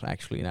 it's not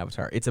actually an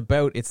Avatar.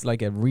 It's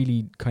like a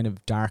really kind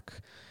of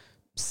dark,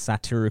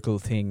 satirical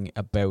thing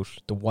about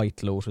the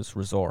White Lotus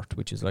Resort,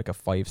 which is like a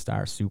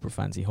 5-star super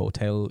fancy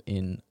hotel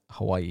in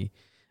Hawaii."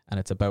 And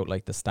it's about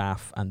like the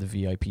staff and the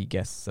VIP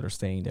guests that are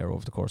staying there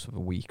over the course of a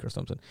week or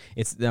something.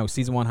 It's now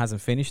season 1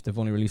 hasn't finished. They've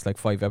only released like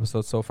 5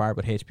 episodes so far,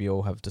 but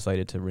HBO have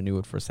decided to renew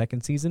it for a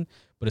second season.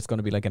 But it's going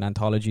to be like an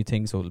anthology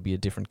thing, so it'll be a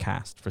different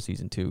cast for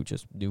season 2,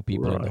 just new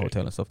people in the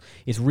hotel and stuff.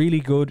 It's really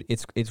good.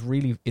 It's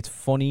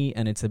funny,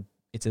 and it's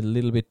a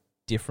little bit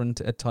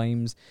different at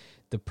times.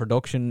 The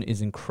production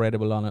is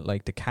incredible on it.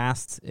 Like the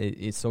cast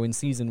is so in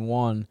season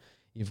 1.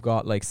 You've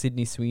got like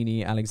Sydney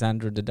Sweeney,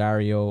 Alexandra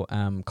Daddario,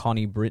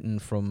 Connie Britton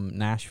from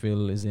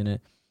Nashville is in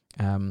it.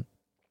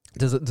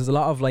 There's a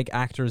lot of like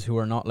actors who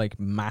are not like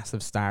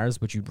massive stars,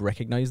 but you'd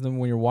recognize them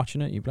when you're watching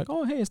it. You'd be like,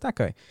 "Oh, hey, it's that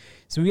guy."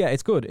 So yeah,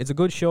 it's good. It's a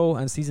good show,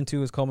 and season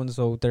 2 is coming.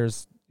 So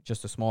there's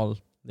just a small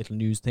little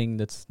news thing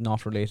that's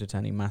not related to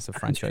any massive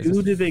franchises.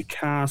 Who did they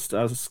cast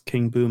as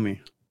King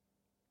Boomy?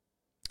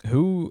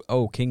 Who?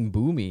 Oh, King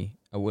Boomy.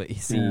 Oh, well, you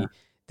see.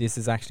 This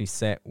is actually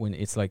set when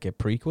it's like a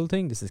prequel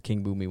thing. This is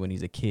King Boomy when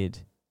he's a kid.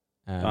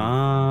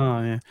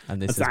 Yeah.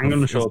 And this is Aang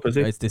going to show up, is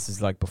it? This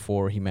is like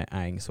before he met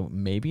Aang. So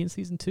maybe in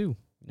season 2. You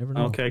never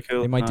know. Okay,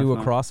 cool. They might do a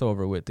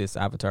crossover with this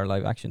Avatar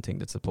live action thing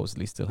that's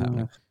supposedly still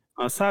happening.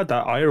 I'm sad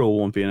that Iroh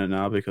won't be in it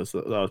now because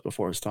that was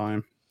before his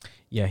time.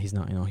 Yeah, he's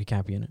not. He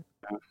can't be in it.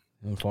 Yeah.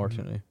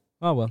 Unfortunately.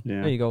 Oh, well.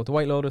 Yeah. There you go. The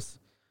White Lotus.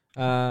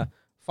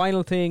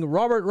 Final thing,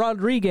 Robert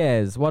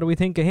Rodriguez. What do we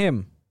think of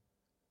him?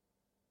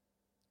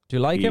 Do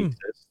you like him?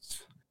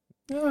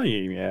 Oh,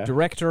 yeah.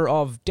 Director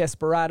of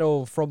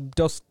Desperado, From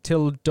Dusk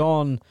Till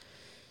Dawn,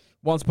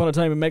 Once Upon a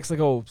Time in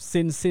Mexico,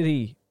 Sin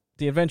City,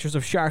 The Adventures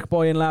of Shark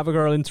Boy and Lava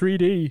Girl in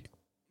 3D,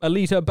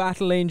 Alita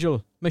Battle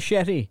Angel,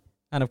 Machete,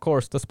 and of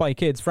course the Spy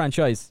Kids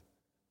franchise.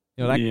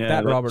 You know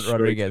that Robert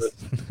Rodriguez.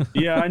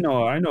 Yeah, I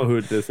know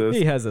who this is.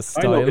 He has a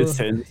style.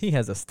 He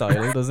has a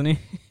style, doesn't he?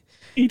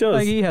 He does.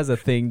 Like he has a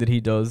thing that he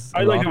does.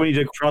 I like it when he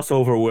did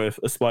crossover with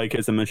a Spy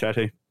Kids and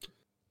Machete.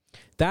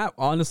 That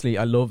honestly,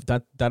 I love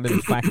that little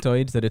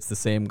factoid that it's the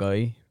same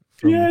guy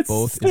from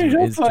both.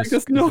 It's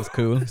just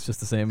cool. It's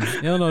just the same.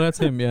 No, that's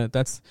him. Yeah,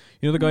 that's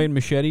the guy in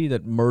Machete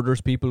that murders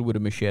people with a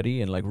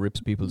machete and like rips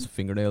people's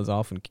fingernails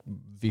off and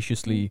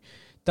viciously.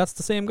 That's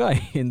the same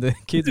guy in the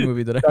kids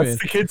movie that I made.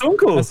 That's the kid's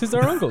uncle. That's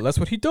their uncle. That's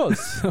what he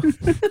does.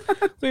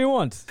 What do you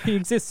want? He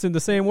exists in the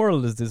same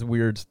world as this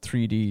weird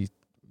 3D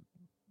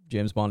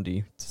James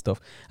Bondy stuff.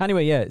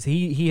 Anyway, yeah, so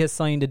he has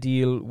signed a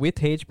deal with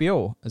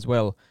HBO as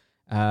well.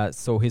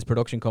 So his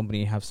production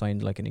company have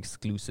signed like an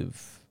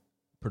exclusive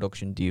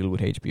production deal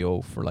with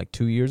HBO for like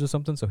 2 years or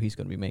something. So he's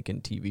going to be making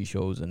TV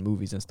shows and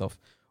movies and stuff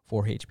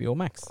for HBO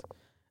Max.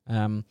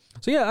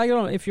 So yeah,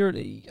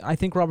 I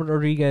think Robert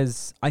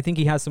Rodriguez, I think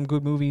he has some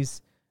good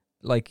movies.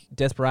 Like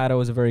Desperado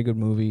is a very good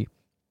movie.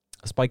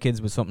 Spy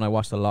Kids was something I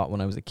watched a lot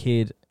when I was a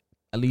kid.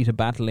 Alita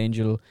Battle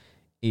Angel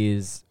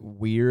is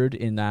weird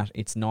in that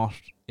it's not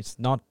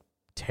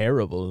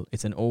terrible.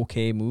 It's an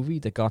okay movie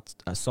that got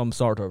some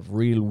sort of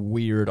real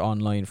weird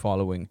online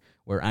following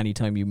where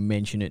anytime you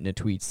mention it in a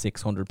tweet,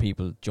 600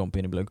 people jump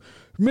in and be like,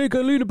 "Make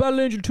Alita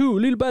Battle Angel 2.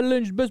 Alita Battle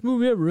Angel, best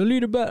movie ever.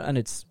 Alita Battle," and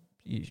it's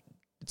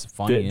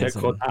fine. They're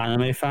called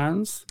anime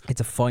fans.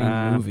 It's a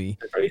fine movie.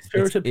 They're very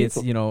spirited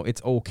people.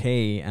 It's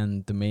okay,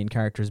 and the main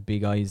character's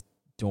big eyes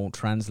don't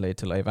translate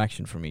to live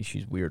action for me.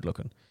 She's weird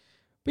looking.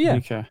 But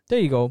yeah, There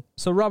you go.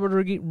 So Robert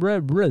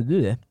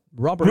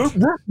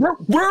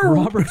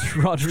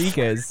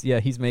Rodriguez, yeah,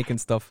 he's making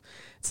stuff.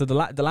 So the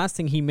last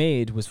thing he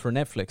made was for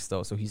Netflix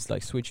though, so he's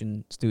like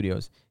switching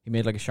studios. He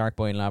made like a Shark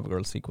Boy and Lava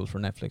Girl sequel for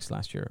Netflix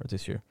last year or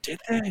this year. Did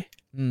they?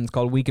 It's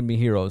called We Can Be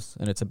Heroes,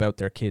 and it's about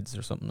their kids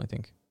or something, I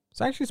think.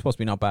 It's actually supposed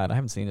to be not bad. I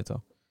haven't seen it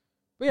though.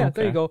 But yeah,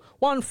 There you go.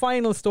 One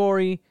final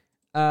story.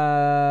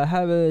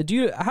 How do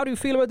you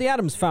feel about the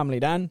Addams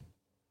Family, Dan?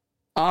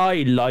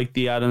 I like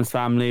the Addams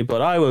Family,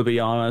 but I will be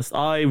honest,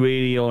 I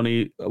really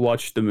only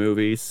watched the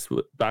movies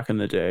back in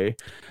the day.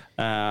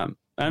 And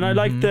I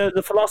like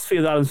the philosophy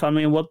of the Addams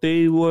Family and what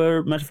they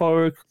were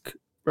metaphoric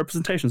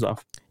representations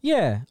of.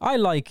 Yeah, I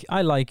like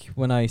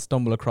when I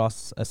stumble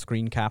across a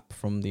screen cap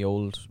from the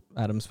old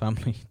Addams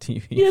Family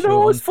TV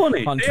show it's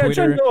funny. On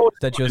Twitter.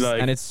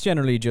 And it's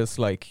generally just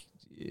like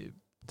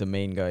the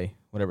main guy,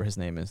 whatever his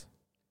name is.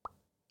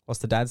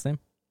 What's the dad's name?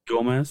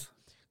 Gomez.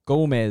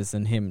 Gomez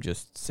and him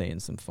just saying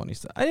some funny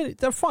stuff.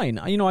 They're fine.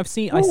 I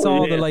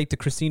saw the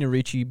Christina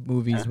Ricci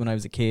movies when I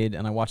was a kid,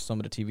 and I watched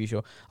some of the TV show.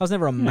 I was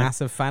never a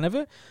massive fan of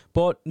it,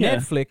 but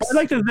Netflix. I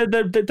like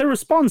the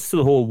response to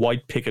the whole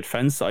white picket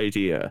fence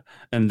idea,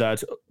 and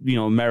that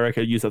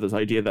America used this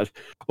idea that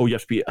you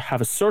have to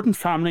have a certain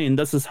family, and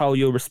this is how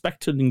you're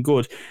respected and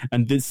good.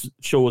 And this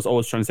show is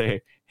always trying to say,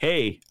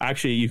 hey,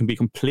 actually, you can be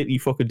completely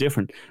fucking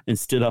different and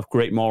still have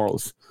great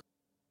morals.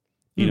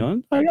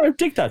 I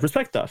dig that,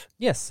 respect that.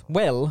 Yes.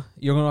 Well,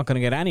 you're not going to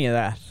get any of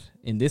that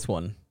in this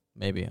one.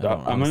 Maybe I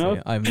have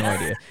no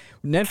idea.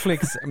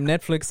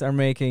 Netflix are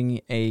making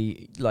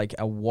a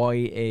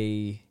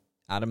YA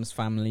Addams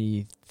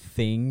Family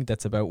thing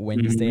that's about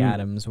Wednesday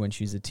Addams when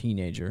she's a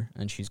teenager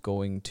and she's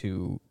going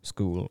to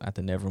school at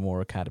the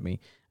Nevermore Academy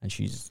and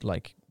she's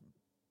like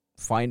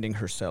finding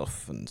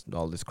herself and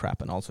all this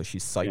crap, and also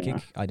she's psychic.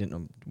 I didn't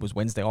know, was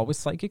Wednesday always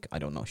psychic? I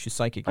don't know. She's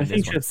psychic. I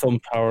think she has some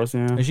powers.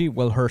 Yeah.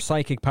 Her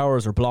psychic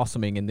powers are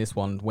blossoming in this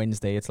one.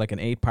 Wednesday. It's like an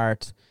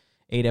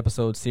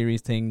 8-episode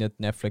series thing that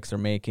Netflix are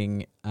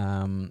making,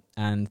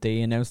 and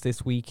they announced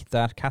this week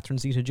that Catherine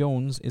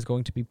Zeta-Jones is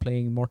going to be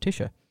playing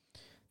Morticia.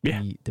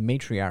 The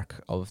matriarch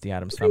of the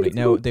Addams Family.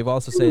 Now they've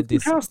also said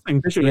this.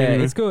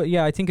 It's good.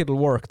 Yeah, I think it'll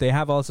work. They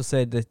have also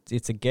said that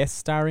it's a guest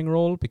starring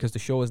role because the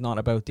show is not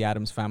about the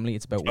Addams Family.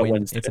 It's about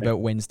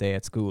Wednesday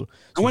at school.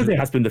 And Wednesday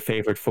has been the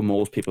favorite for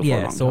most people.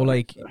 Yeah,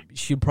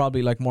 she'll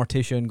probably like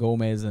Morticia and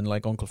Gomez and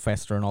like Uncle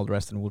Fester and all the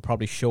rest, and will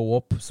probably show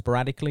up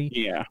sporadically.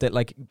 Yeah, that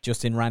like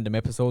just in random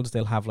episodes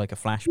they'll have like a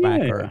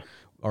flashback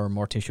or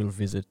Morticia will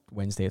visit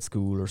Wednesday at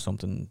school or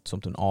something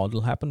odd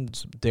will happen.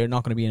 They're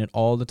not going to be in it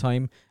all the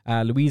time.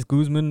 Luis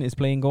Guzman is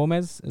playing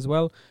Gomez as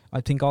well.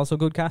 I think also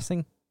good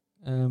casting.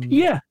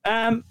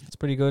 It's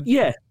pretty good.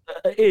 Yeah,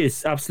 it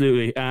is,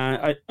 absolutely.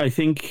 I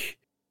think,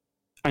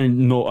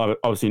 and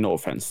obviously no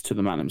offense to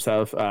the man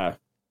himself,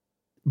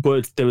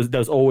 but there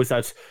was always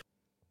that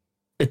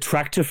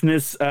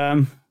attractiveness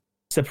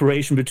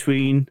separation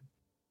between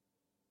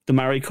the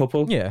married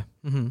couple. Yeah.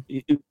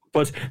 Mm-hmm.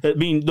 But, I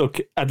mean,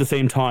 look, at the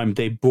same time,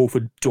 they both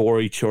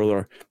adore each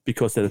other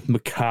because they're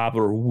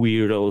macabre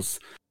weirdos,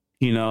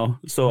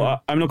 So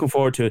I'm looking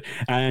forward to it.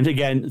 And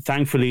again,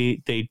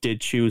 thankfully, they did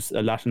choose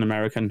a Latin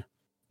American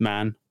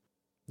man.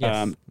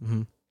 Yes.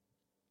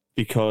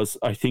 Because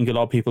I think a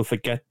lot of people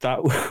forget that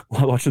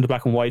while watching the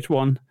black and white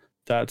one,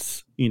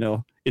 that,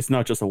 it's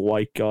not just a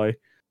white guy.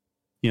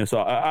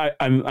 So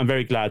I'm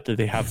very glad that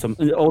they have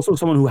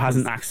someone who has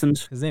an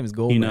accent. His name is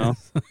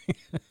Gomez.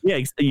 Yeah.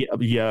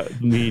 I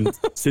mean,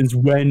 since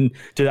when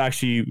did it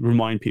actually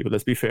remind people?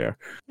 Let's be fair.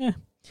 Yeah.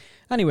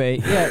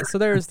 Anyway, so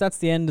that's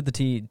the end of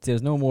the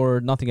there's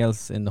nothing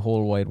else in the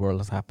whole wide world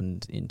has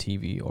happened in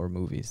TV or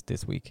movies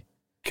this week.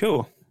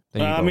 Cool.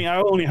 I mean, I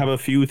only have a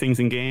few things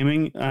in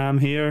gaming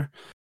here.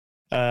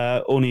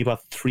 Only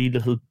about 3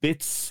 little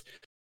bits.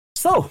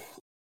 So,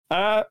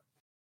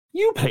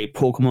 you played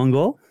Pokemon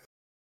Go?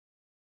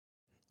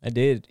 I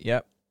did,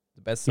 yep.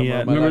 The best summer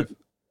of my life.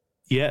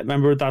 Yeah,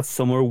 remember that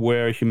summer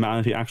where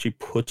humanity actually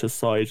put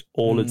aside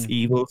all its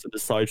evils and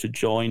decided to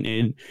join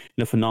in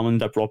a phenomenon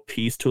that brought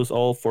peace to us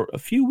all for a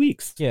few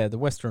weeks? Yeah, the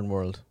Western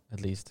world,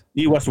 at least.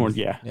 The Western world,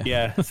 yeah,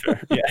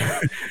 sure, yeah.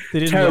 They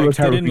didn't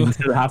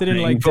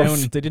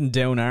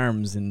down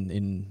arms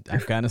in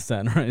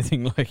Afghanistan or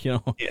anything like, Yeah.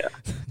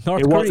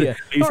 North Korea.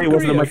 It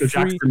wasn't a Michael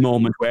Jackson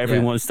moment where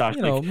everyone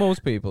started.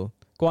 Most people.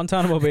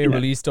 Guantanamo Bay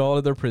released all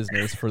of their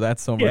prisoners for that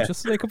summer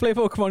just so they could play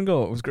Pokemon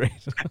Go. It was great.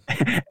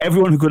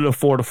 Everyone who could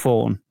afford a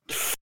phone.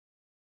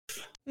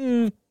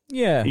 Sure.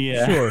 Yeah.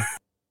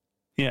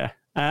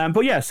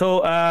 But yeah,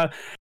 so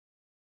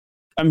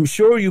I'm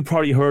sure you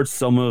probably heard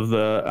some of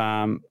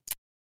the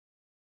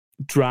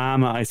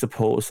drama, I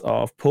suppose,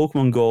 of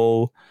Pokemon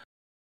Go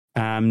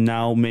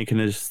now making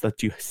it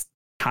that you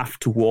have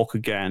to walk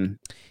again.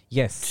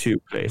 Yes. To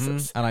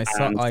places. And I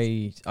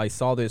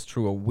saw this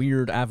through a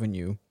weird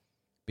avenue.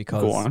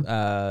 Because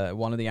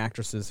one of the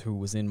actresses who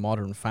was in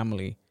Modern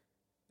Family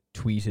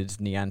tweeted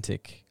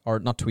Niantic, or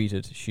not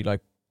tweeted, she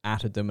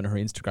added them in her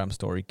Instagram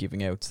story,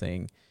 giving out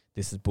saying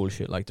this is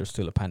bullshit, like there's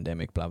still a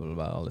pandemic, blah blah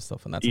blah, all this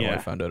stuff, and that's how I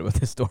found out about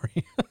this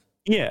story.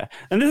 Yeah,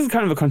 and this is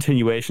kind of a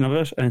continuation of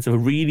it, and it's a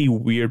really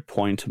weird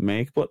point to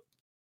make. But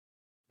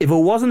if it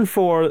wasn't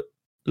for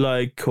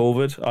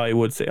COVID, I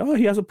would say,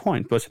 he has a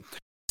point. But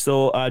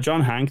so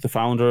John Hank, the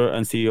founder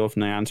and CEO of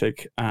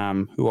Niantic,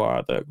 who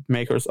are the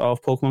makers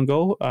of Pokemon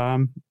Go,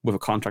 with a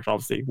contract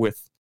obviously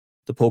with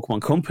the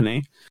Pokemon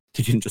company,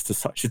 they didn't just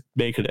decide to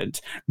make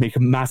a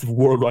massive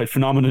worldwide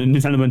phenomenon. And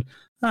Nintendo went,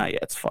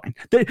 it's fine.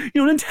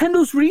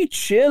 Nintendo's really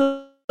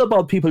chill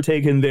about people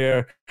taking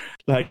their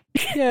they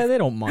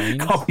don't mind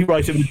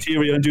copyrighted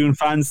material and doing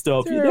fan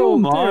stuff. They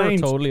don't mind.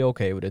 They're totally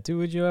okay with it. Do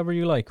whatever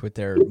you like with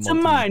their. It's a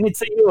mine.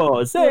 It's a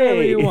yours.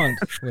 Whatever you want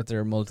with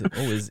their multi.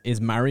 Is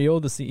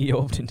Mario the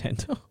CEO of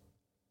Nintendo?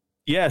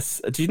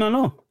 Yes. Did you not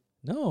know?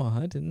 No,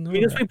 I didn't know.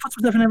 He puts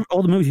himself in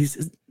all the movies.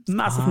 He's a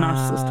massive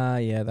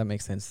narcissist. Yeah, that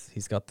makes sense.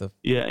 He's got the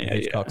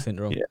Hitchcock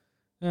syndrome.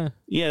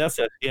 Yeah, that's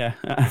it. Yeah,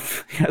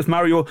 yes,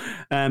 Mario.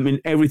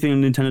 In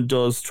everything Nintendo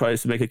does,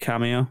 tries to make a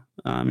cameo.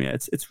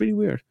 It's really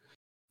weird.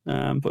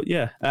 But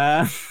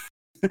yeah.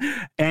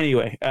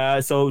 Anyway,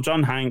 so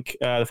John Hank,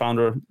 the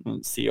founder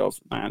and CEO of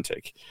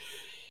Niantic,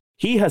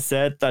 he has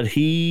said that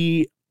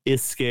he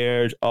is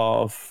scared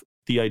of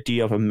the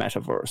idea of a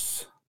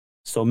metaverse.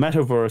 So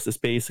metaverse is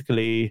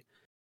basically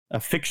a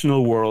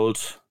fictional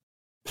world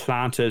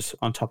planted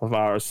on top of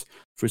ours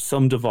through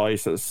some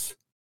devices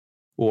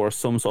or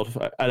some sort of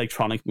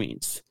electronic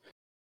means.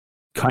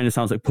 Kind of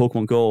sounds like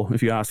Pokemon Go,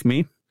 if you ask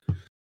me.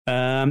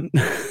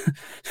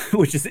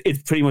 Which is,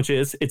 it pretty much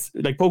is. It's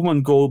like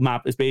Pokemon Go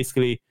map is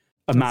basically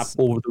a map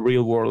over the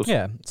real world.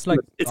 Yeah, it's like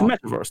it's a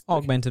metaverse.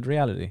 Augmented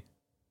reality.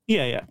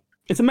 Yeah.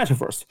 It's a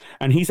metaverse.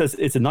 And he says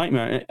it's a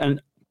nightmare.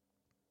 And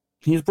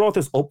he's brought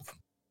this up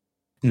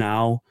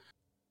now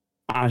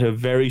at a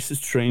very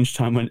strange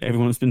time when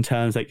everyone's been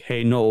telling us, like,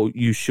 hey, no,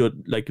 you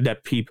should like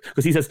let people,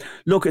 because he says,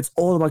 look, it's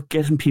all about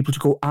getting people to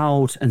go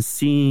out and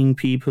seeing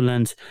people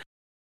and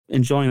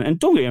enjoying it. And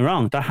don't get me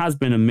wrong, that has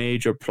been a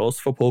major plus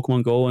for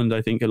Pokemon Go, and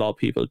I think a lot of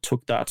people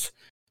took that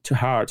to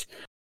heart.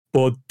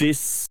 But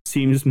this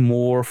seems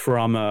more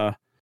from a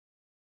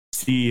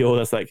CEO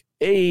that's like,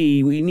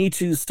 hey, we need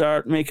to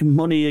start making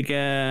money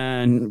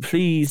again.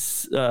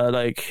 Please,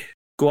 like,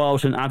 go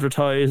out and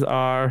advertise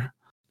our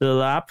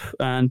little app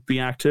and be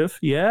active.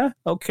 Yeah,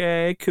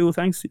 okay, cool,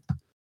 thanks.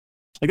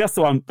 Like that's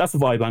the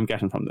vibe I'm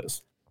getting from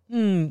this.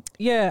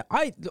 Yeah,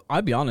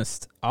 I'll be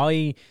honest.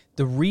 The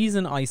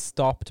reason I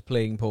stopped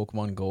playing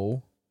Pokemon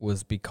Go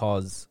was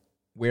because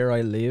where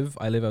I live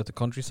out the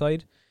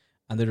countryside,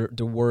 and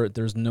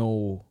there's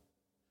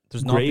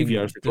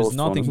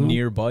nothing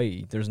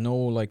nearby. There's no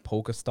like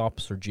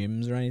Pokestops or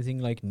gyms or anything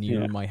like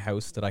near my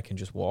house that I can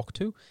just walk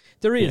to.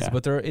 There is,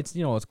 but it's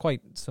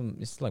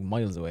it's like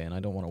miles away, and I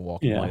don't want to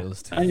walk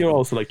miles. And you're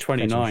also like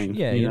 29.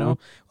 Yeah, you know.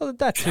 Well,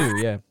 that too.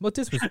 Yeah, but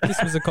this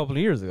was a couple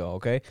of years ago.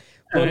 Okay,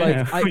 but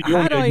like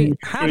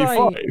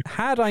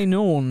had I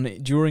known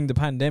during the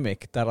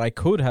pandemic that I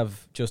could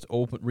have just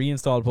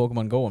reinstalled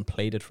Pokemon Go and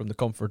played it from the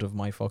comfort of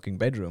my fucking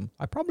bedroom,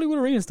 I probably would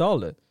have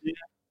reinstalled it. Yeah.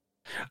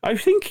 I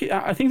think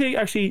they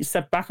actually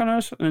stepped back on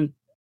it, and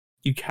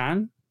you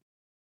can,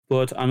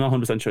 but I'm not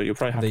 100% sure. You'll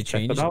probably have to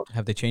check that out.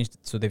 Have they changed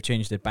it? So they've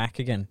changed it back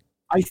again?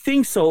 I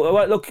think so.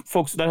 Well, look,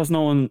 folks, let us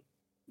know in,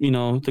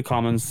 the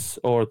comments,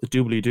 or the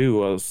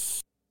doobly-doo,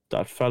 as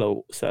that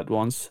fellow said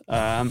once,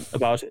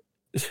 about it.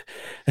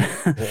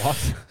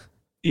 What?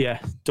 Yeah,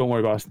 don't worry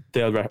about it.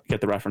 They'll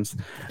get the reference.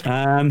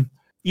 I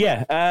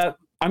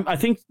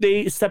think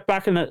they stepped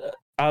back and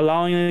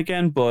allowing it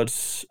again,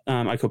 but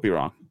I could be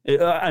wrong.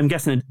 I'm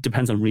guessing it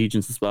depends on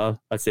regions as well.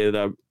 I'd say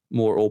they're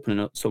more open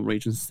in some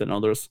regions than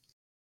others.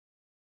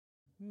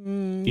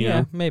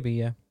 Yeah, maybe.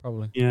 Yeah,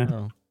 probably. Yeah. I don't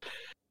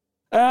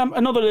know.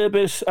 Another little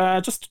bit,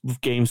 just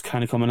games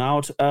kind of coming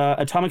out.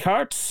 Atomic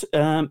Heart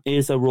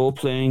is a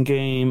role-playing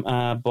game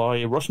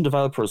by Russian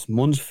developers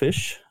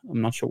Mundfish.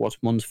 I'm not sure what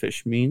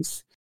Mundfish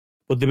means,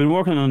 but they've been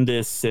working on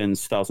this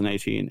since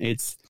 2018.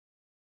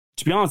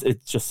 To be honest,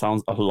 it just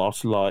sounds a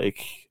lot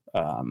like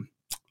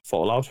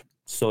Fallout.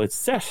 So it's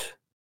set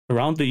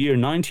around the year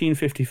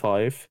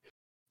 1955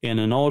 in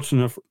an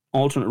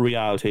alternate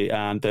reality,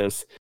 and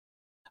there's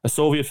a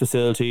Soviet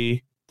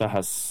facility that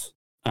has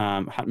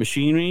had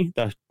machinery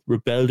that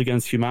rebelled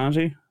against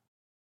humanity,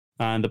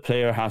 and the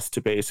player has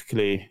to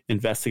basically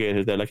investigate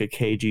it. They're like a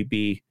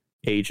KGB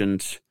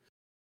agent,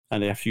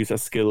 and they have to use their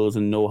skills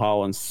and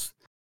know-how and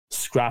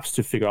scraps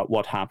to figure out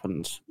what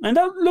happened. And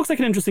that looks like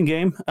an interesting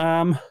game.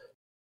 Have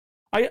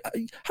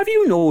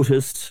you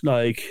noticed,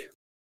 like,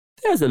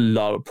 there's a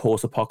lot of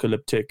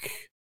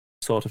post-apocalyptic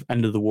sort of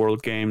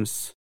end-of-the-world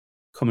games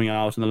coming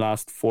out in the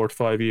last 4 to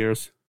 5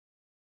 years?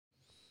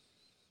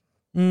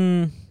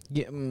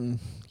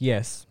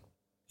 Yes.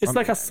 It's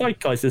like a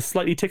zeitgeist is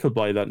slightly tickled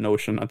by that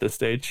notion at this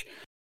stage.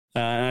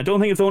 I don't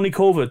think it's only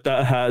COVID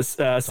that has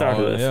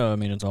started it. Yeah, I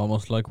mean, it's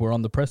almost like we're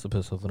on the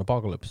precipice of an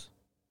apocalypse.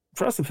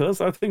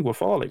 Precipice? I think we're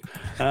falling.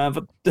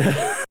 But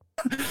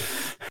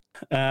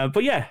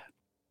yeah.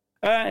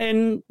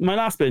 In my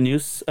last bit of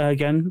news,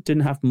 again,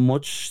 didn't have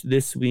much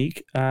this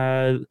week.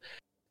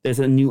 There's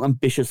a new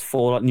ambitious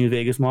Fallout New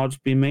Vegas mod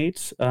being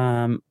made,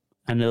 and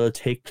it'll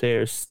take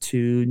players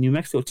to New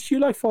Mexico. Did you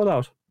like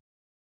Fallout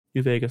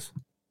New Vegas?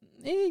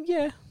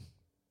 Yeah,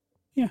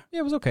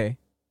 it was okay.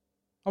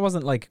 I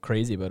wasn't like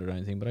crazy about it or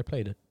anything, but I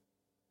played it.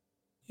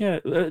 Yeah,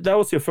 that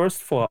was your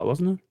first Fallout,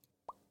 wasn't it?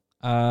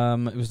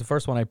 It was the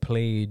first one I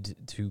played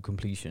to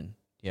completion.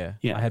 Yeah.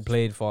 I had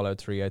played Fallout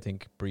 3, I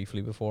think,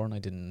 briefly before, and I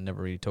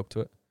never really took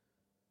to it.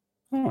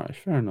 All right,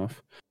 fair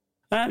enough.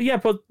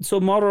 But so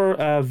Modder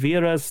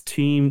Vieira's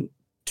team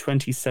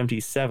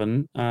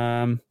 2077,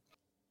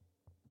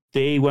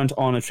 they went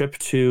on a trip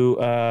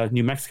to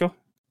New Mexico,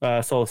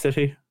 saw the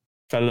city,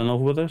 fell in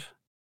love with it,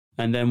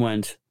 and then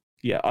went,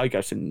 I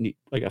guess I need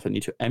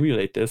to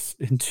emulate this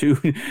into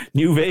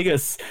New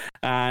Vegas.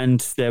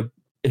 And they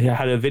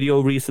had a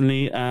video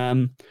recently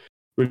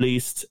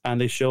released,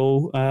 and they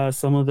show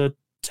some of the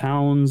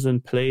towns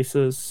and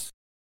places,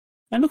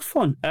 and it looks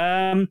fun.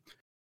 I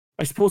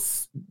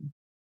suppose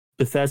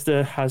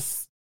Bethesda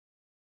has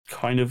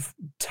kind of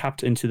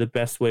tapped into the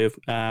best way of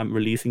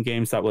releasing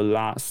games that will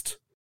last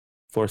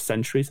for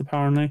centuries,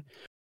 apparently,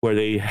 where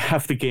they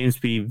have the games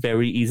be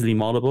very easily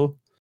moddable.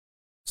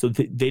 So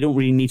they don't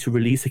really need to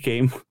release a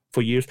game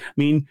for years. I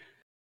mean,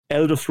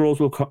 Elder Scrolls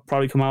will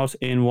probably come out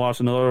in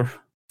another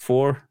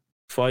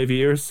 4-5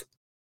 years.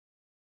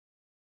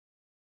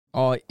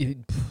 Oh,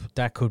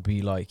 that could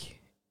be like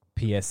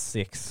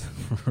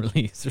PS6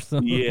 release or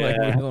something. Yeah, like,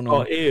 I don't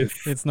know.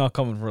 if It's not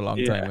coming for a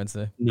long time, I'd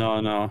say.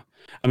 No.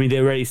 I mean, they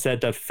already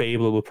said that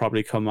Fable will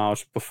probably come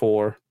out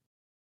before.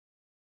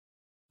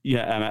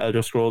 Yeah,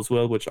 Elder Scrolls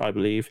will, which I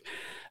believe.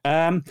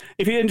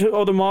 If you're into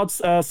other mods,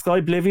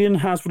 Skyblivion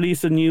has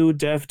released a new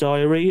dev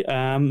diary.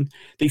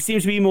 They seem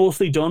to be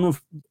mostly done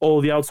with all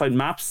the outside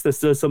maps. There's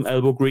still some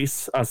elbow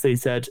grease, as they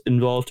said,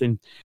 involved in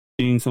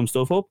cleaning some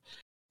stuff up.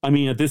 I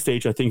mean, at this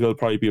stage, I think it'll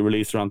probably be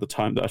released around the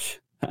time that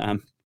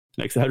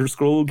next Elder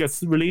Scroll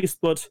gets released.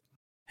 But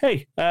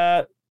hey,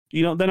 they're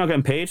not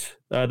getting paid.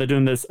 They're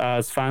doing this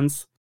as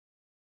fans.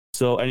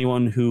 So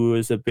anyone who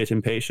is a bit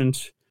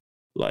impatient,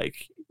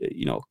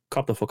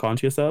 cop the fuck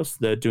onto yourselves.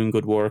 They're doing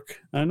good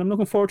work, and I'm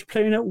looking forward to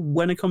playing it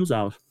when it comes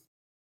out.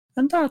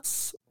 And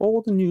that's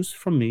all the news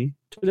from me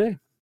today.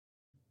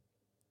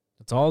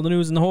 That's all the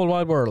news in the whole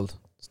wide world.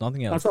 It's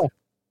nothing else. That's all.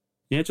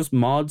 Yeah, just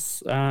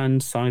mods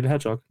and Sonic the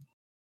Hedgehog.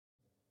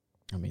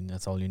 I mean,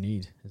 that's all you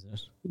need, isn't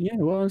it? Yeah,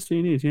 what else do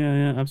you need?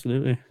 Yeah,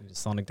 absolutely.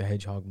 Sonic the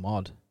Hedgehog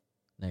mod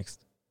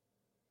next.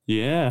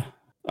 Yeah.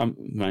 I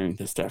mean,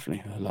 there's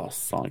definitely a lot of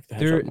Sonic the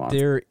Hedgehog mods.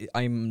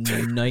 I'm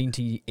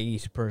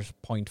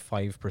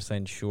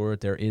 98.5% sure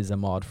there is a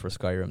mod for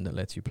Skyrim that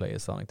lets you play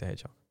as Sonic the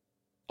Hedgehog.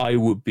 I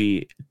would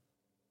be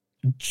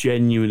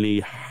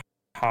genuinely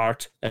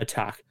heart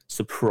attack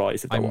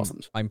surprised if there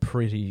wasn't. I'm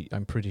pretty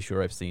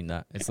sure I've seen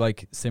that. It's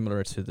like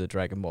similar to the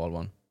Dragon Ball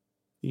one.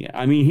 Yeah,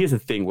 I mean, here's the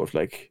thing with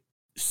like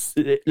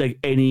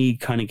any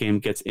kind of game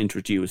gets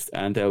introduced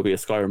and there'll be a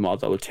Skyrim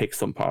mod that will take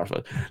some part of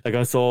it. Like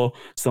I saw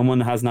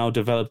someone has now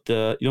developed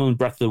in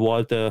Breath of the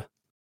Wild, the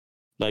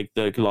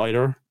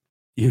glider.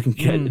 You can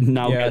get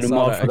get a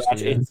mod for that.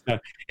 Yeah.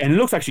 And it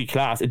looks actually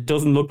class. It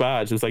doesn't look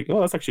bad. It's like,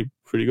 oh, that's actually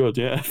pretty good.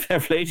 Yeah, fair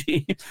play to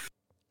you.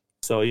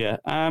 So yeah.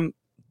 Do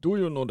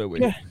you know the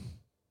way?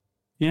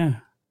 Yeah.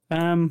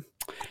 Be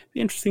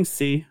interesting to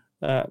see.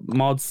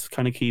 Mods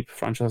kind of keep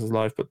franchises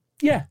alive, but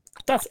yeah,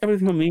 that's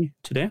everything from me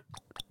today.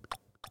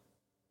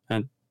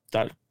 And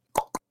that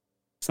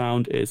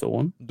sound is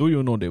on. Do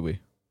you know the way?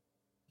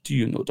 Do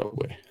you know the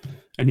way?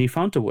 And he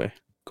found the way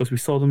because we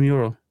saw the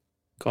mural.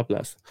 God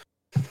bless.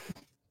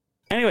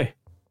 Anyway,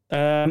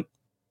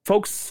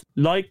 folks,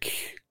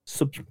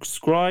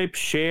 subscribe,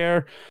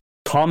 share,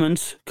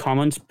 comment,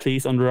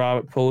 please, under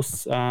our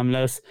posts. Let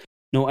us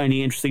know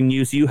any interesting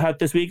news you had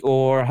this week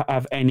or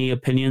have any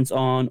opinions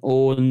on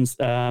Owen's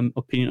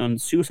opinion on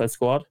Suicide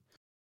Squad.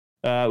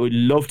 We'd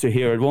love to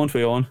hear it, won't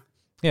we, Owen?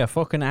 Yeah,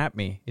 fucking at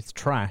me. It's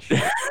trash.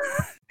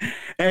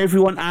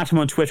 Everyone at him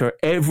on Twitter.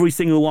 Every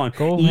single one.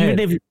 Go ahead.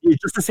 Even if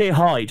just to say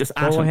hi, just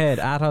at him. Go ahead.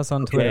 At us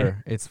on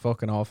Twitter. Okay. It's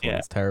fucking awful. Yeah.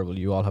 It's terrible.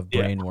 You all have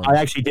brainworms. I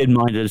actually didn't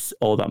mind it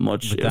all that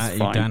much.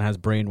 Dan has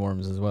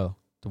brainworms as well.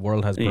 The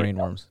world has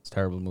brainworms. It's a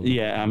terrible movie.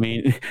 Yeah, I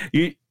mean,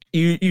 you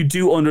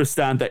do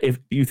understand that if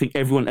you think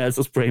everyone else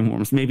has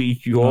brainworms, maybe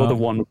you're the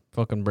one.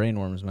 Fucking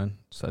brainworms, man.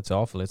 It's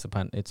awful. It's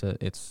an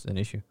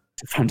issue.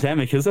 It's a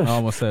pandemic, is it? I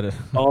almost said it.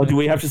 Oh, do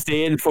we have to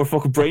stay in for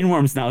fucking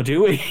brainworms now,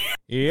 do we?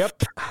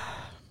 Yep.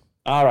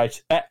 All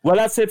right. Well,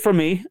 that's it from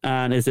me.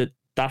 And is it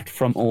that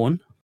from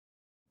Owen?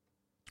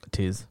 It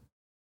is.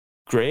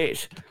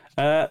 Great.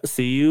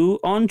 See you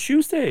on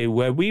Tuesday,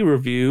 where we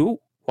review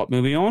what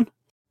movie on?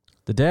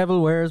 The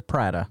Devil Wears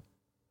Prada.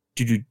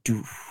 Do.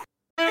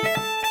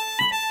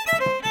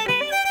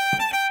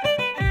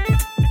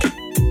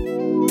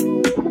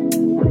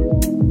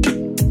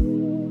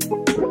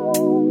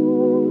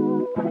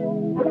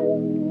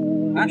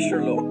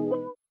 Asherlo.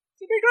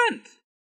 It's a big grand.